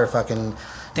daughter fucking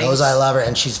knows I love her,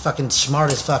 and she's fucking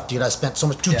smart as fuck, dude. I spent so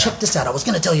much. Dude, check this out. I was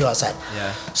gonna tell you outside.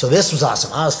 Yeah. So this was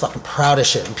awesome. I was fucking proud as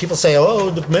shit. And people say, "Oh,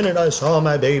 the minute I saw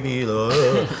my baby,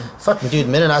 fucking dude, the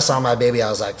minute I saw my baby, I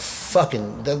was like,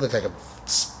 fucking, that looked like a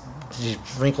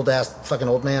wrinkled ass fucking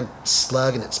old man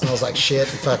slug, and it smells like shit.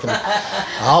 And fucking,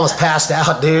 I almost passed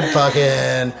out, dude.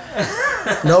 Fucking,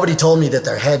 nobody told me that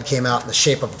their head came out in the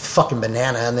shape of a fucking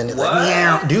banana, and then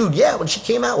like, dude, yeah, when she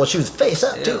came out, well, she was face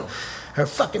up too. Her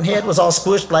fucking head was all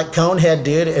squished like cone head,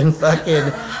 dude, and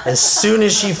fucking, as soon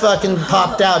as she fucking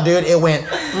popped out, dude, it went,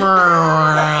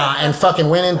 and fucking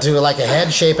went into like a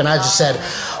head shape, and I just said,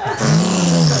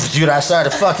 dude, I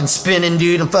started fucking spinning,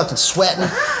 dude, and fucking sweating.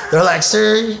 They're like,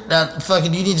 sir,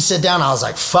 fucking, you need to sit down. I was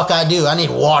like, fuck, I do. I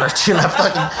need water, dude. And I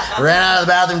fucking ran out of the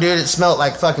bathroom, dude. It smelled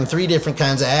like fucking 3 different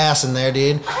kinds of ass in there,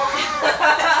 dude.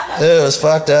 It was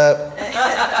fucked up.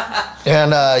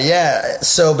 And yeah,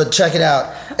 so, but check it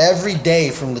out. Every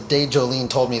day from the day Jolene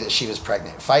told me that she was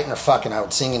pregnant, fighting or fucking, I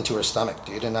would sing into her stomach,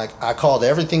 dude. And I called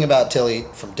everything about Tilly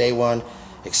from day one,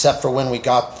 except for when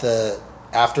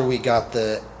after we got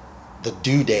the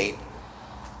due date.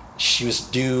 She was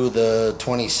due the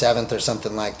 27th or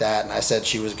something like that, and I said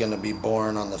she was going to be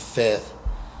born on the 5th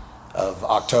of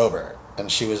October,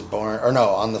 and she was born, or no,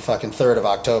 on the fucking 3rd of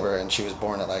October, and she was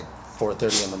born at like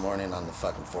 4:30 in the morning on the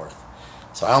fucking 4th.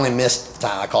 So I only missed the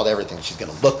time. I called everything. She's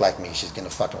going to look like me. She's going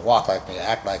to fucking walk like me,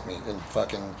 act like me, and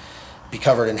fucking be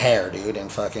covered in hair, dude,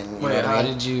 and fucking, you know what I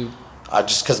mean? Did you...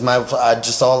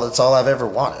 it's all I've ever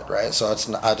wanted, right? So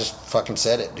I just fucking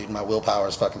said it, dude. My willpower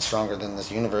is fucking stronger than this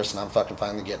universe, and I'm fucking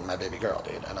finally getting my baby girl,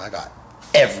 dude. And I got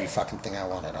every fucking thing I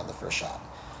wanted on the first shot.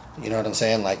 You know what I'm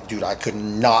saying? Like, dude, I could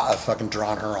not have fucking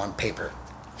drawn her on paper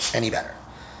any better.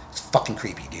 It's fucking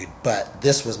creepy, dude. But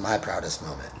this was my proudest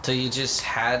moment. So you just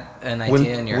had an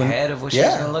idea in your head of what she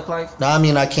was gonna look like? No, I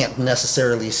mean, I can't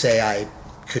necessarily say I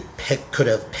could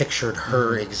have pictured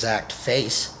her exact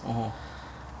face. Mm-hmm.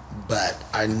 But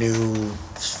I knew,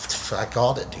 I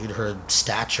called it, dude. Her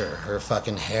stature, her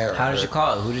fucking hair. How did you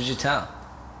call it? Who did you tell?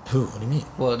 Who? What do you mean?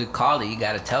 Well, to call it, you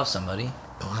got to tell somebody.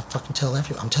 Oh, I fucking tell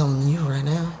everyone. I'm telling you right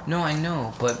now. No, I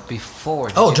know, but before.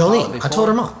 Jolene. I told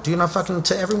her mom. Dude, I fucking,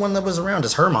 to everyone that was around,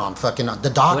 it's her mom. Fucking,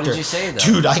 the doctor. What did you say, though?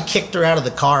 Dude, I kicked her out of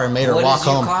the car and made her walk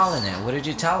home. What did you call it? What did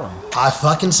you tell him? I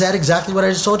fucking said exactly what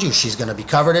I just told you. She's going to be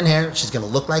covered in hair. She's going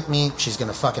to look like me. She's going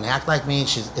to fucking act like me.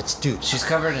 Dude. She's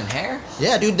covered in hair?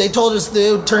 Yeah, dude, they told us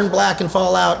they would turn black and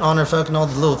fall out on her fucking, all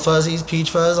the little fuzzies,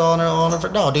 peach fuzz on her.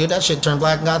 No, dude, that shit turned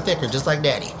black and got thicker, just like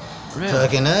daddy. Really?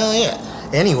 Fucking, yeah.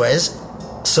 Anyways,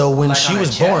 So when like she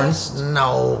was born, chest?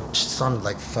 no, she's on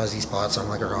like fuzzy spots on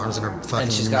like her arms and her fucking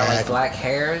And she's got neck. like black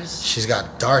hairs. She's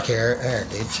got dark hair. Here,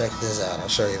 dude, check this out. I'll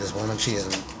show you this woman. She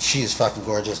is fucking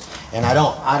gorgeous. And I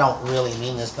don't really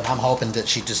mean this, but I'm hoping that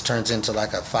she just turns into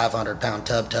like a 500-pound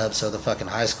tub, so the fucking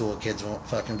high school kids won't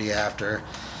fucking be after her.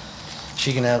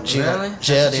 She can have. Really?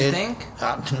 Yeah, dude. You think?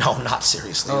 No, not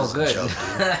seriously. Oh, good. Joke,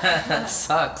 dude. That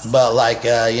sucks. But like,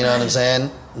 you know what I'm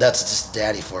saying? That's just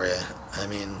daddy for you. I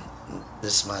mean,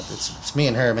 it's me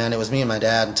and her, man. It was me and my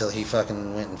dad until he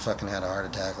fucking went and fucking had a heart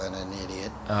attack like an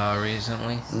idiot.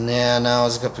 Recently? Nah, no, it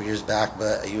was a couple years back,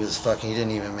 but he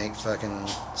didn't even make fucking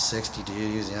 60, dude.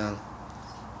 He was young.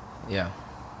 Yeah.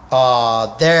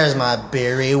 Aw, there's my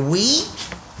berry wheat.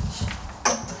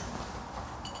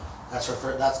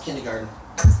 That's kindergarten.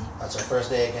 That's her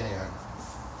first day of kindergarten.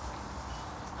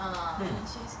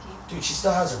 She's cute. Dude, she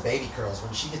still has her baby curls.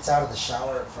 When she gets out of the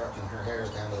shower, fucking her hair is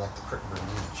down to like the crook of her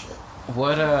knee and shit.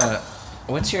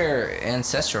 What's your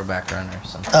ancestral background or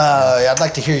something? I'd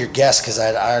like to hear your guess because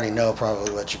I already know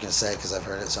probably what you're gonna say because I've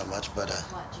heard it so much. But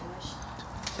What, Jewish?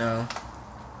 No.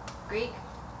 Greek?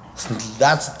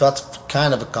 that's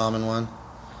kind of a common one.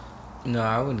 No,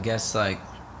 I would guess like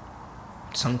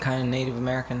some kind of Native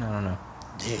American. I don't know.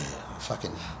 Yeah,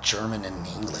 fucking German and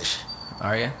English.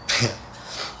 Are you?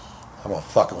 I'm a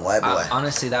fucking white boy.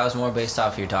 Honestly, that was more based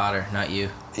off your daughter, not you.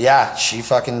 Yeah, she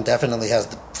fucking definitely has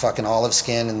the fucking olive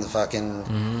skin and the fucking...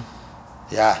 Mm-hmm.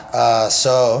 Yeah,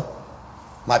 so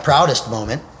my proudest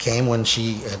moment came when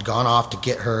she had gone off to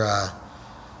get her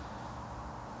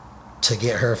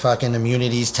fucking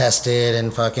immunities tested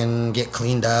and fucking get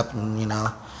cleaned up and, you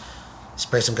know,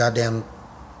 spray some goddamn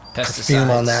perfume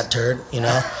on that turd, you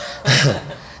know?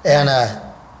 And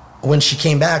when she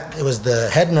came back, it was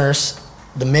the head nurse,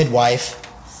 the midwife,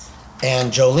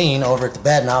 and Jolene over at the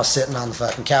bed, and I was sitting on the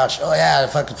fucking couch. Oh yeah, I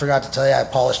fucking forgot to tell you, I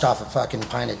polished off a fucking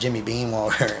pint of Jimmy Beam while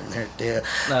we were in there, dude.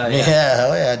 Oh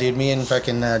yeah, dude. Me and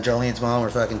fucking Jolene's mom were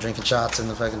fucking drinking shots in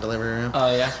the fucking delivery room.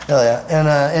 Oh yeah. Hell yeah. And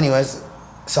anyways,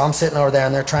 so I'm sitting over there,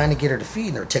 and they're trying to get her to feed,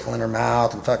 and they're tickling her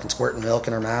mouth and fucking squirting milk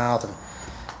in her mouth, and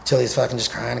Tilly's fucking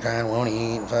just crying, won't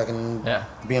eat, and fucking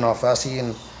being all fussy.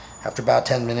 And after about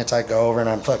 10 minutes, I go over and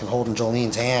I'm fucking holding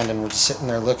Jolene's hand, and we're just sitting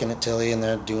there looking at Tilly, and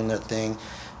they're doing their thing.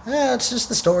 Yeah, it's just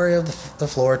the story of the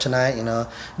floor tonight, you know.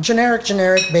 Generic,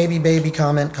 baby,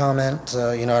 comment.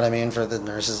 So, you know what I mean, for the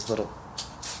nurse's little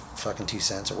fucking 2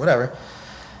 cents or whatever.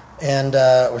 And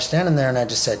we're standing there, and I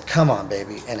just said, "Come on,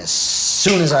 baby." And as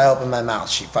soon as I opened my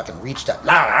mouth, she fucking reached up,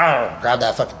 grabbed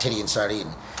that fucking titty and started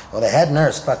eating. Well, the head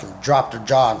nurse fucking dropped her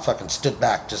jaw and fucking stood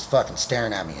back, just fucking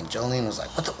staring at me. And Jolene was like,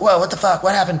 what the fuck?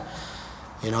 What happened?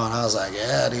 You know, and I was like,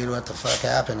 yeah, dude, what the fuck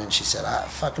happened? And she said,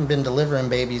 I've fucking been delivering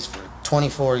babies for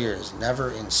 24 years,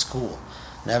 never in school,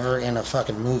 never in a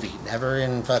fucking movie, never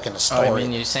in fucking a story. Oh, I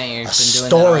mean, you're saying you've been doing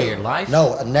that all your life?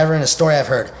 No, never in a story I've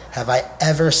heard have I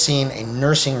ever seen a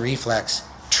nursing reflex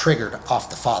triggered off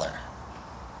the father.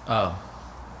 Oh.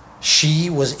 She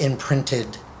was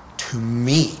imprinted to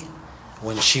me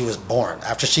when she was born.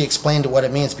 After she explained what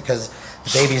it means, because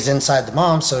the baby's inside the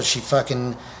mom, so she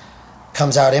fucking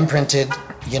comes out imprinted,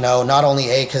 you know, not only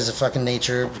because of fucking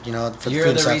nature, you know, for you're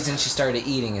the food the stuff. Reason she started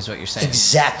eating is what you're saying.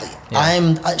 Exactly.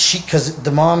 Yeah. Because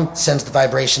the mom sends the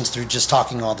vibrations through just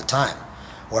talking all the time,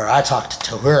 where I talked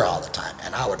to her all the time,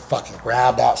 and I would fucking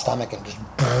grab that stomach and just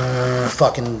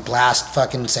fucking blast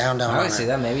fucking sound down. I would see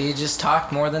that. Maybe you just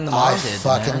talked more than the mom did.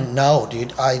 Fucking no,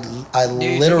 dude. I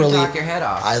dude, literally you talk your head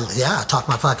off. I talk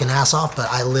my fucking ass off, but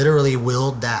I literally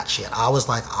willed that shit. I was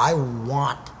like, I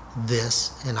want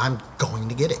this, and I'm going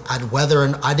to get it. I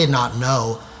did not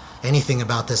know anything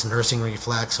about this nursing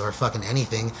reflex or fucking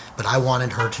anything, but I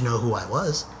wanted her to know who I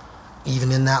was,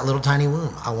 even in that little tiny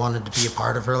womb. I wanted to be a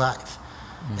part of her life.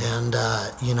 And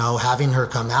you know, having her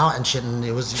come out and shit, and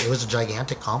it was a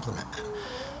gigantic compliment,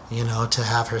 you know, to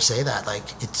have her say that. Like,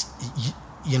 it's,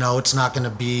 you know, it's not going to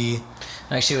be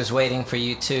like she was waiting for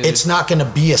you too. It's not going to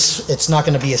be a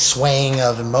swaying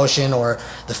of emotion or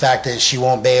the fact that she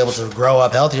won't be able to grow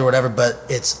up healthy or whatever, but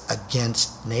it's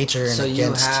against nature and so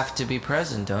against. You have to be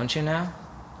present, don't you now?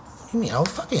 What do you mean? Oh,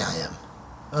 fucking I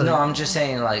am. No, I'm just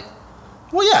saying, like.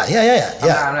 Well,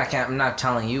 yeah. I'm not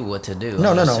telling you what to do.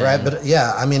 No, right? But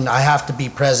yeah, I mean, I have to be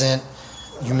present.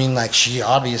 You mean like she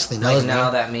obviously knows like now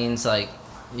me. That means like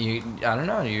you. I don't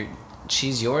know.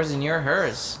 She's yours and you're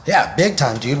hers. Yeah, big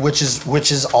time, dude. Which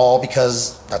is all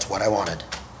because that's what I wanted.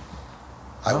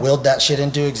 I willed that shit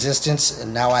into existence,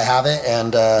 and now I have it.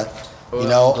 And you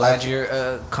know, I'm glad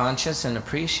you're conscious and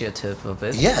appreciative of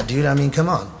it. Yeah, dude. I mean, come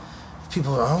on.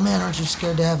 people are, oh man, aren't you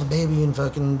scared to have a baby and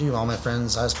fucking do? All my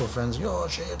friends, high school friends, oh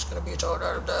shit, it's gonna be so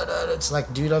it's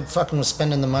like, dude, I fucking was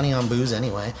spending the money on booze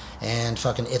anyway, and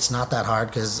fucking it's not that hard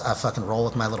because I fucking roll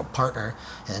with my little partner,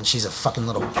 and she's a fucking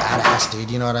little badass, dude.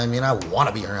 You know what I mean? I want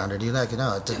to be around her, dude. Like,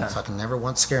 it didn't fucking never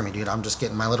once scare me, dude. I'm just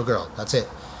getting my little girl. That's it.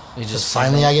 You just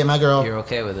finally I get my girl. You're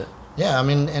okay with it? Yeah, I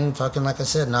mean, and fucking like I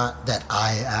said, not that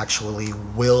I actually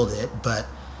willed it, but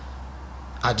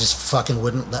I just fucking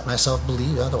wouldn't let myself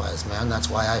believe otherwise, man. That's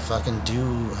why I fucking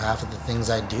do half of the things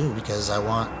I do, because I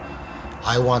want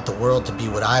the world to be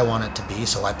what I want it to be,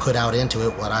 so I put out into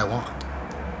it what I want.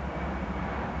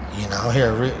 You know,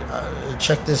 here,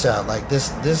 check this out. Like,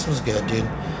 this was good, dude.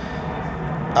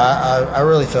 I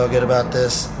really felt good about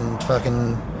this, and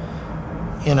fucking,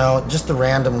 you know, just the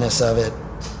randomness of it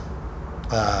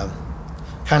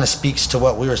kind of speaks to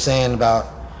what we were saying about,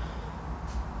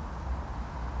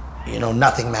 you know,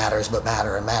 nothing matters but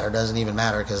matter, and matter doesn't even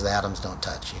matter because the atoms don't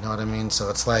touch. You know what I mean? So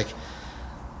it's like,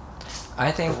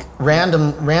 I think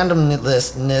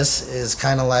randomness is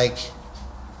kind of like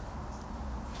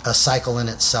a cycle in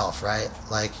itself, right?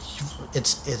 Like,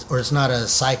 it's not a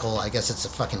cycle. I guess it's a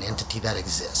fucking entity that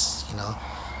exists. You know,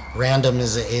 random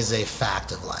is a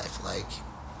fact of life, like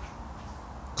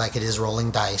it is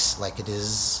rolling dice, like it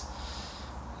is.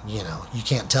 You know, you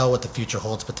can't tell what the future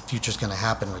holds, but the future's going to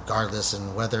happen regardless,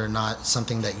 and whether or not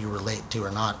something that you relate to or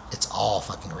not, it's all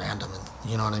fucking random, and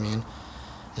you know what I mean?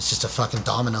 It's just a fucking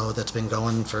domino that's been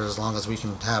going for as long as we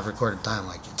can have recorded time.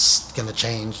 Like, it's going to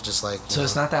change, just like... So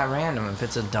it's not that random if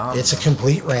it's a domino. It's a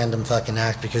complete random fucking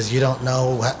act, because you don't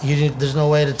know... there's no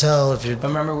way to tell if you're...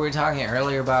 Remember we were talking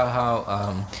earlier about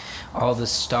how all the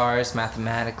stars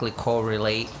mathematically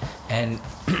correlate, and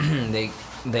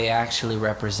they actually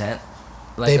represent...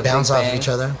 Like they bounce off each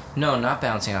other? No, not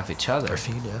bouncing off each other. Or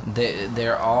feed, yeah.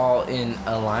 They're all in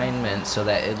alignment so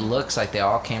that it looks like they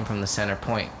all came from the center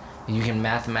point. You can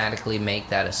mathematically make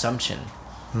that assumption.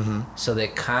 Mm-hmm. So they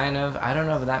kind of, I don't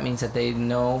know if that means that they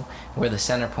know where the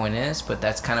center point is, but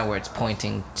that's kind of where it's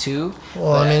pointing to.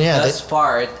 Well, but I mean, yeah. Thus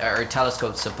far, our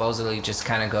telescopes supposedly just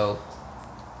kind of go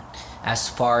as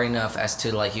far enough as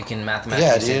to, like, you can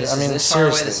mathematically say, this is this far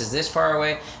away, this is this far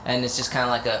away, and it's just kind of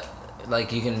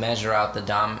like you can measure out the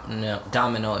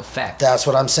domino effect. That's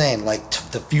what I'm saying. Like,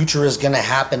 the future is going to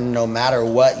happen no matter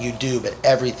what you do, but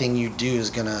everything you do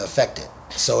is going to affect it.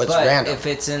 So it's random. If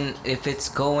it's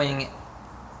going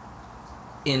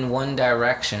in one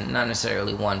direction, not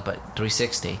necessarily one, but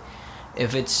 360.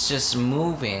 If it's just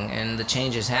moving and the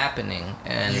change is happening,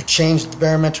 and you change the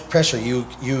barometric pressure,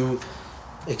 you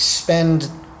expend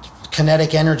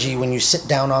kinetic energy when you sit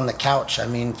down on the couch. I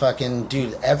mean, fucking,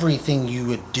 dude, everything you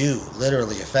would do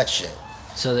literally affects shit.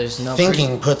 So there's no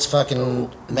thinking puts fucking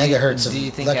megahertz of electricity out. Do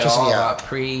you think at all about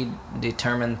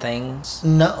predetermined things?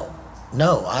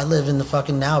 No, I live in the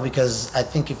fucking now, because I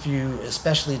think if you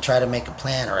especially try to make a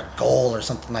plan or a goal or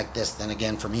something like this, then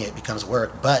again, for me, it becomes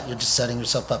work, but you're just setting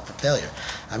yourself up for failure.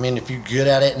 I mean, if you're good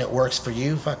at it and it works for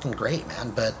you, fucking great,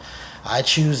 man, but I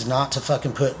choose not to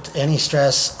fucking put any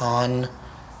stress on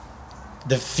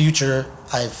the future.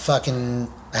 I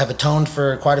fucking have atoned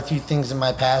for quite a few things in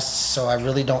my past, so I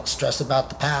really don't stress about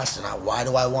the past, and why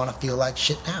do I want to feel like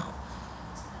shit now?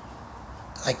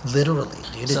 Like, literally,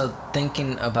 dude. So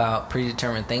thinking about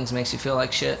predetermined things makes you feel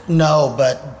like shit? No,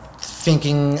 but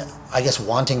thinking, I guess,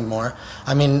 wanting more.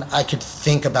 I mean, I could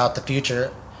think about the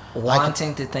future.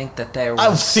 Wanting to think that there was... I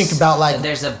would think about, like... that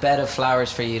there's a bed of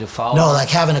flowers for you to follow. No, like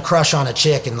having a crush on a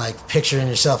chick and, like, picturing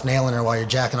yourself nailing her while you're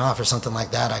jacking off or something like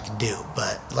that, I could do.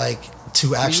 But, like,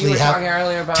 to actually you were have... talking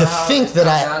earlier about to how think that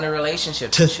I... down to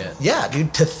relationships and shit. Yeah,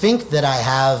 dude, to think that I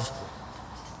have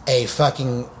a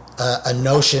fucking... a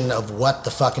notion of what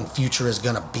the fucking future is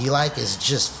gonna be like is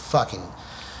just fucking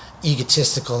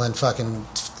egotistical and fucking,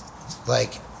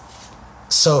 like,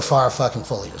 so far fucking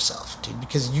full of yourself, dude,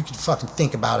 because you can fucking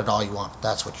think about it all you want, but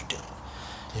that's what you're doing.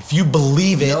 If you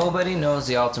believe it... Nobody knows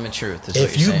the ultimate truth, is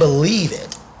if you believe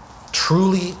it,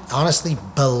 truly, honestly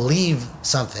believe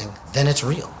something, then it's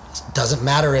real. It doesn't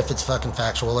matter if it's fucking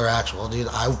factual or actual, dude.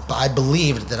 I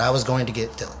believed that I was going to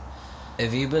get Dylan.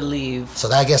 If you believe...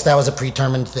 So I guess that was a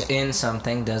predetermined thing. In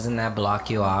something, doesn't that block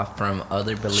you off from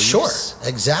other beliefs? Sure,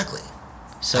 exactly.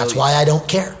 So that's why I don't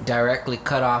care. Directly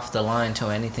cut off the line to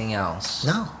anything else.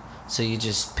 No. So you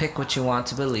just pick what you want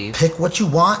to believe. Pick what you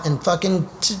want and fucking...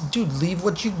 dude, leave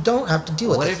what you don't have to deal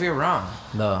with. What if you're wrong,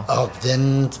 though? Oh,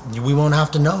 then we won't have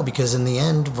to know, because in the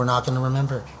end, we're not going to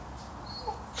remember.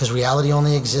 Because reality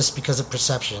only exists because of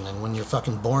perception, and when you're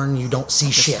fucking born, you don't see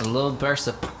just shit. A little burst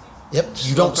of... Yep.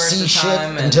 You don't see shit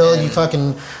until you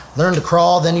fucking learn to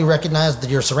crawl. Then you recognize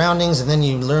your surroundings, and then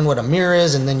you learn what a mirror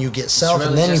is, and then you get self, really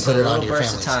and then you put it onto your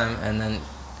burst of family. time, and then.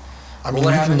 I mean,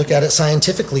 you can look at it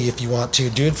scientifically if you want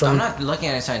to, dude. I'm not looking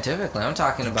at it scientifically. I'm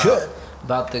talking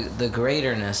about the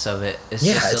greaterness of it. It's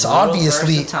just it's a little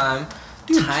obviously burst of time,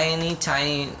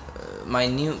 tiny,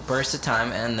 minute burst of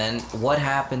time, and then what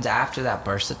happens after that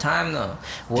burst of time, though?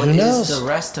 What is the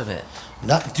rest of it?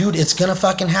 Dude, it's gonna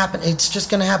fucking happen. It's just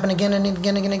gonna happen again and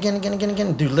again and again and again and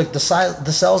again. Dude, look, the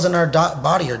cells in our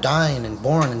body are dying and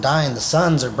born and dying. The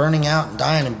suns are burning out and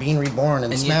dying and being reborn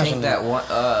and smashing. And you think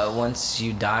that once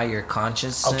you die, your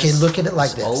consciousness okay, look at it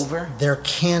like this. Over? There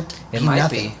can't it be might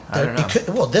nothing. Be. I don't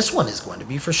know. Well, this one is going to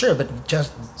be for sure, but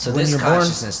just so when this you're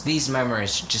consciousness, born, these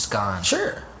memories, just gone.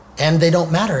 Sure, and they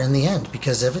don't matter in the end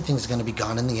because everything's going to be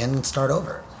gone in the end and start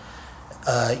over.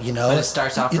 You know, but it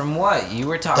starts off from what you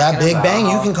were talking that Big about Bang.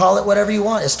 You can call it whatever you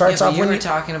want. It starts off when you were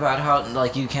talking about how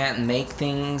like you can't make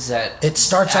things that it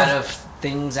starts out off of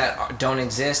things that don't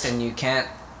exist, and you can't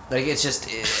like it's just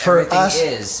for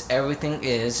everything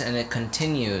is, and it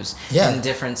continues in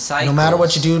different cycles. No matter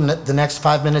what you do, the next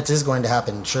 5 minutes is going to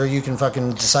happen. Sure, you can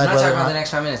fucking decide. I'm not talking about the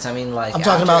next 5 minutes. I mean, like I'm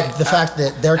talking about the fact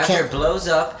that there after can't. It blows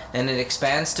up and it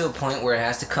expands to a point where it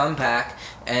has to come back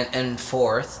and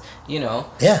forth. You know.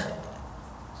 Yeah.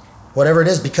 Whatever it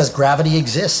is, because gravity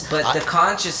exists. But the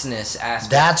consciousness aspect.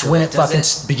 That's when it fucking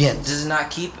begins. Does it not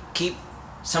keep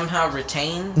somehow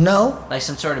retained? No. Like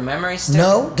some sort of memory stick?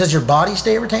 No. Does your body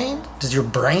stay retained? Does your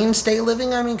brain stay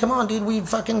living? I mean, come on, dude. We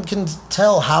fucking can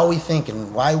tell how we think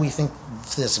and why we think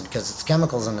this because it's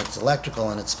chemicals and it's electrical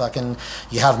and it's fucking.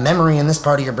 You have memory in this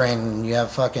part of your brain and you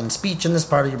have fucking speech in this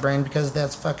part of your brain because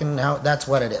that's fucking how. That's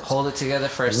what it is. Hold it together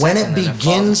for a second. When it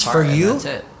begins for you. That's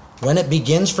it. When it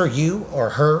begins for you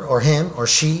or her or him or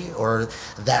she or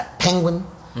that penguin,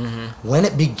 when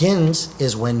it begins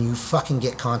is when you fucking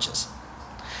get conscious.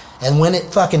 And when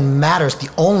it fucking matters,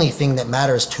 the only thing that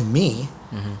matters to me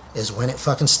is when it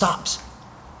fucking stops.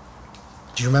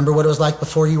 Do you remember what it was like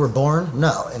before you were born?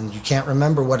 No. And you can't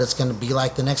remember what it's going to be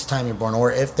like the next time you're born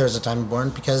or if there's a time you're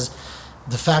born because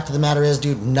the fact of the matter is,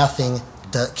 dude, nothing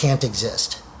can't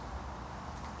exist.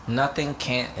 Nothing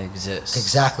can't exist.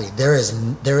 Exactly. There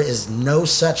is no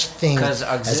such thing as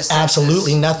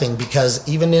absolutely nothing because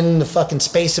even in the fucking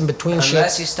space in between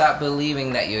unless you stop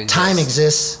believing that you exist. Time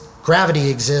exists. Gravity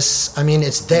exists. I mean,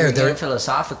 it's there. You're getting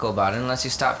philosophical about it unless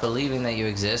you stop believing that you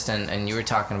exist and you were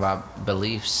talking about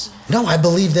beliefs. No, I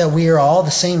believe that we are all the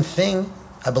same thing.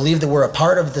 I believe that we're a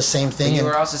part of the same thing. And you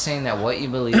were also saying that what you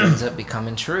believe ends up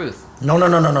becoming truth. No.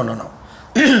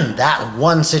 That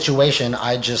one situation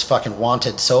I just fucking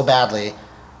wanted so badly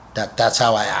that's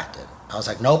how I acted. I was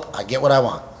like, nope, I get what I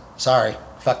want. Sorry,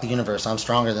 fuck the universe. I'm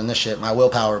stronger than this shit. My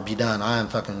willpower be done. I am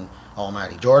fucking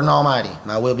almighty. Jordan Almighty.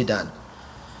 My will be done.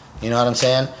 You know what I'm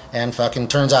saying? And fucking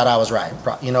turns out I was right.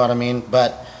 You know what I mean?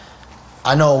 But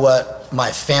I know what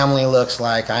my family looks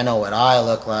like. I know what I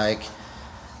look like.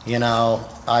 You know,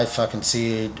 I fucking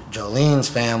see Jolene's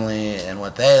family and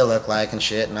what they look like and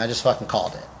shit, and I just fucking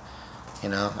called it. You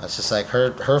know, it's just like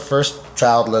her first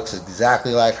child looks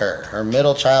exactly like her. Her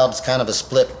middle child is kind of a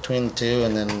split between the two,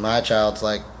 and then my child's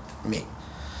like me.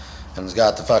 And has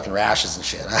got the fucking rashes and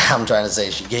shit. I'm trying to say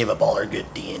she gave up all her good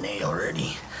DNA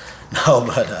already. No,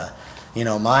 but, you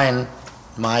know, my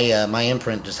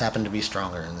imprint just happened to be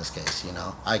stronger in this case, you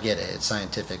know. I get it. It's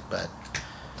scientific, but...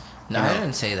 No, I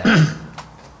didn't say that.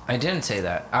 I didn't say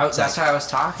that. That's why I was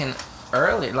talking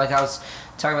earlier. Like, I was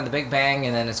talking about the Big Bang,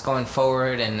 and then it's going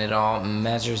forward, and it all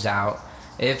measures out.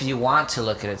 If you want to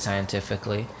look at it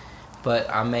scientifically, but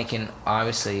I'm making,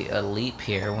 obviously, a leap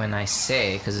here when I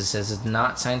say, because it says it's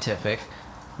not scientific,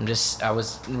 I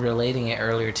was relating it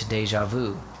earlier to deja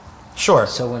vu. Sure.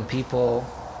 So when people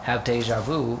have deja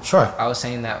vu, sure. I was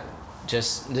saying that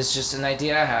this is just an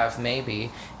idea I have,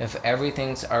 maybe, if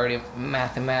everything's already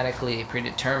mathematically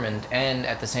predetermined and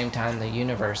at the same time the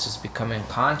universe is becoming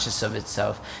conscious of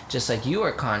itself, just like you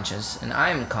are conscious and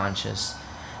I'm conscious.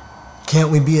 Can't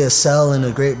we be a cell in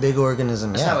a great big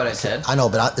organism? That's not what I said. I know,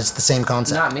 but it's the same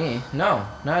concept. Not me. No,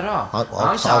 not at all.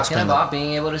 I'm talking about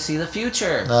being able to see the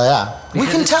future. Yeah. Because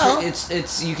we can tell.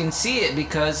 It's you can see it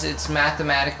because it's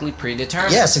mathematically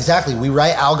predetermined. Yes, exactly. We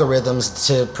write algorithms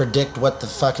to predict what the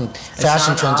fucking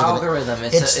fashion trends are going to...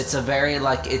 It's a very,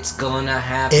 like, it's gonna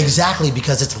happen. Exactly,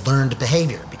 because it's learned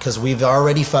behavior. Because we've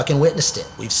already fucking witnessed it.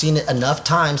 We've seen it enough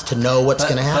times to know what's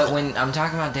going to happen. But when I'm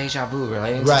talking about deja vu,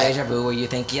 relating to deja vu, where you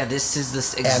think, yeah, this is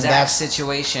this exact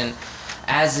situation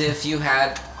as if you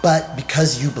had... But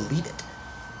because you believe it.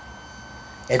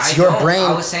 It's your brain...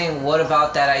 I was saying, what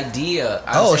about that idea?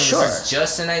 This is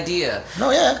just an idea.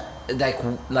 No, yeah.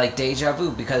 like deja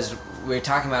vu, because we're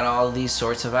talking about all these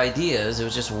sorts of ideas. It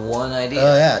was just one idea.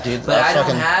 Oh yeah, dude. But I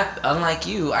don't have, unlike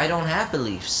you, I don't have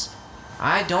beliefs.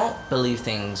 I don't believe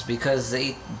things because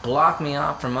they block me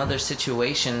off from other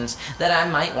situations that I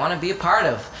might want to be a part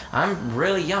of. I'm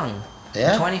really young.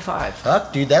 Yeah. I'm 25.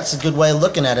 Fuck, dude, that's a good way of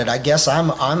looking at it. I guess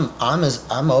I'm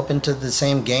open to the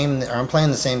same game, or I'm playing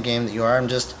the same game that you are.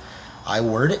 I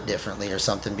word it differently or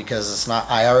something, because it's not.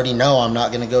 I already know I'm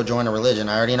not going to go join a religion.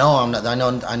 I already know I'm not.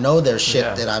 I know there's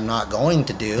shit that I'm not going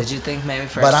to do. Did you think maybe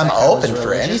for? But I'm open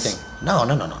for anything. No.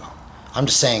 I'm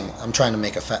just saying. I'm trying to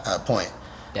make a point.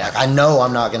 Yeah. Like, I know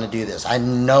I'm not going to do this. I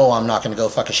know I'm not going to go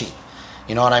fuck a sheep.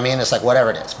 You know what I mean? It's like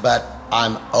whatever it is. But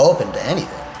I'm open to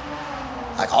anything.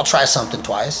 Like, I'll try something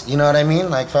twice. You know what I mean?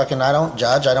 Like, fucking, I don't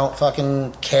judge. I don't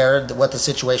fucking care what the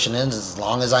situation is, as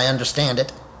long as I understand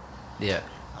it. Yeah.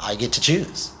 I get to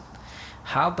choose.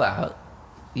 How about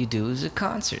you do as a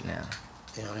concert now?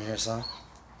 You want to hear a song?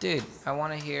 Dude, I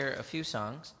want to hear a few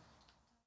songs.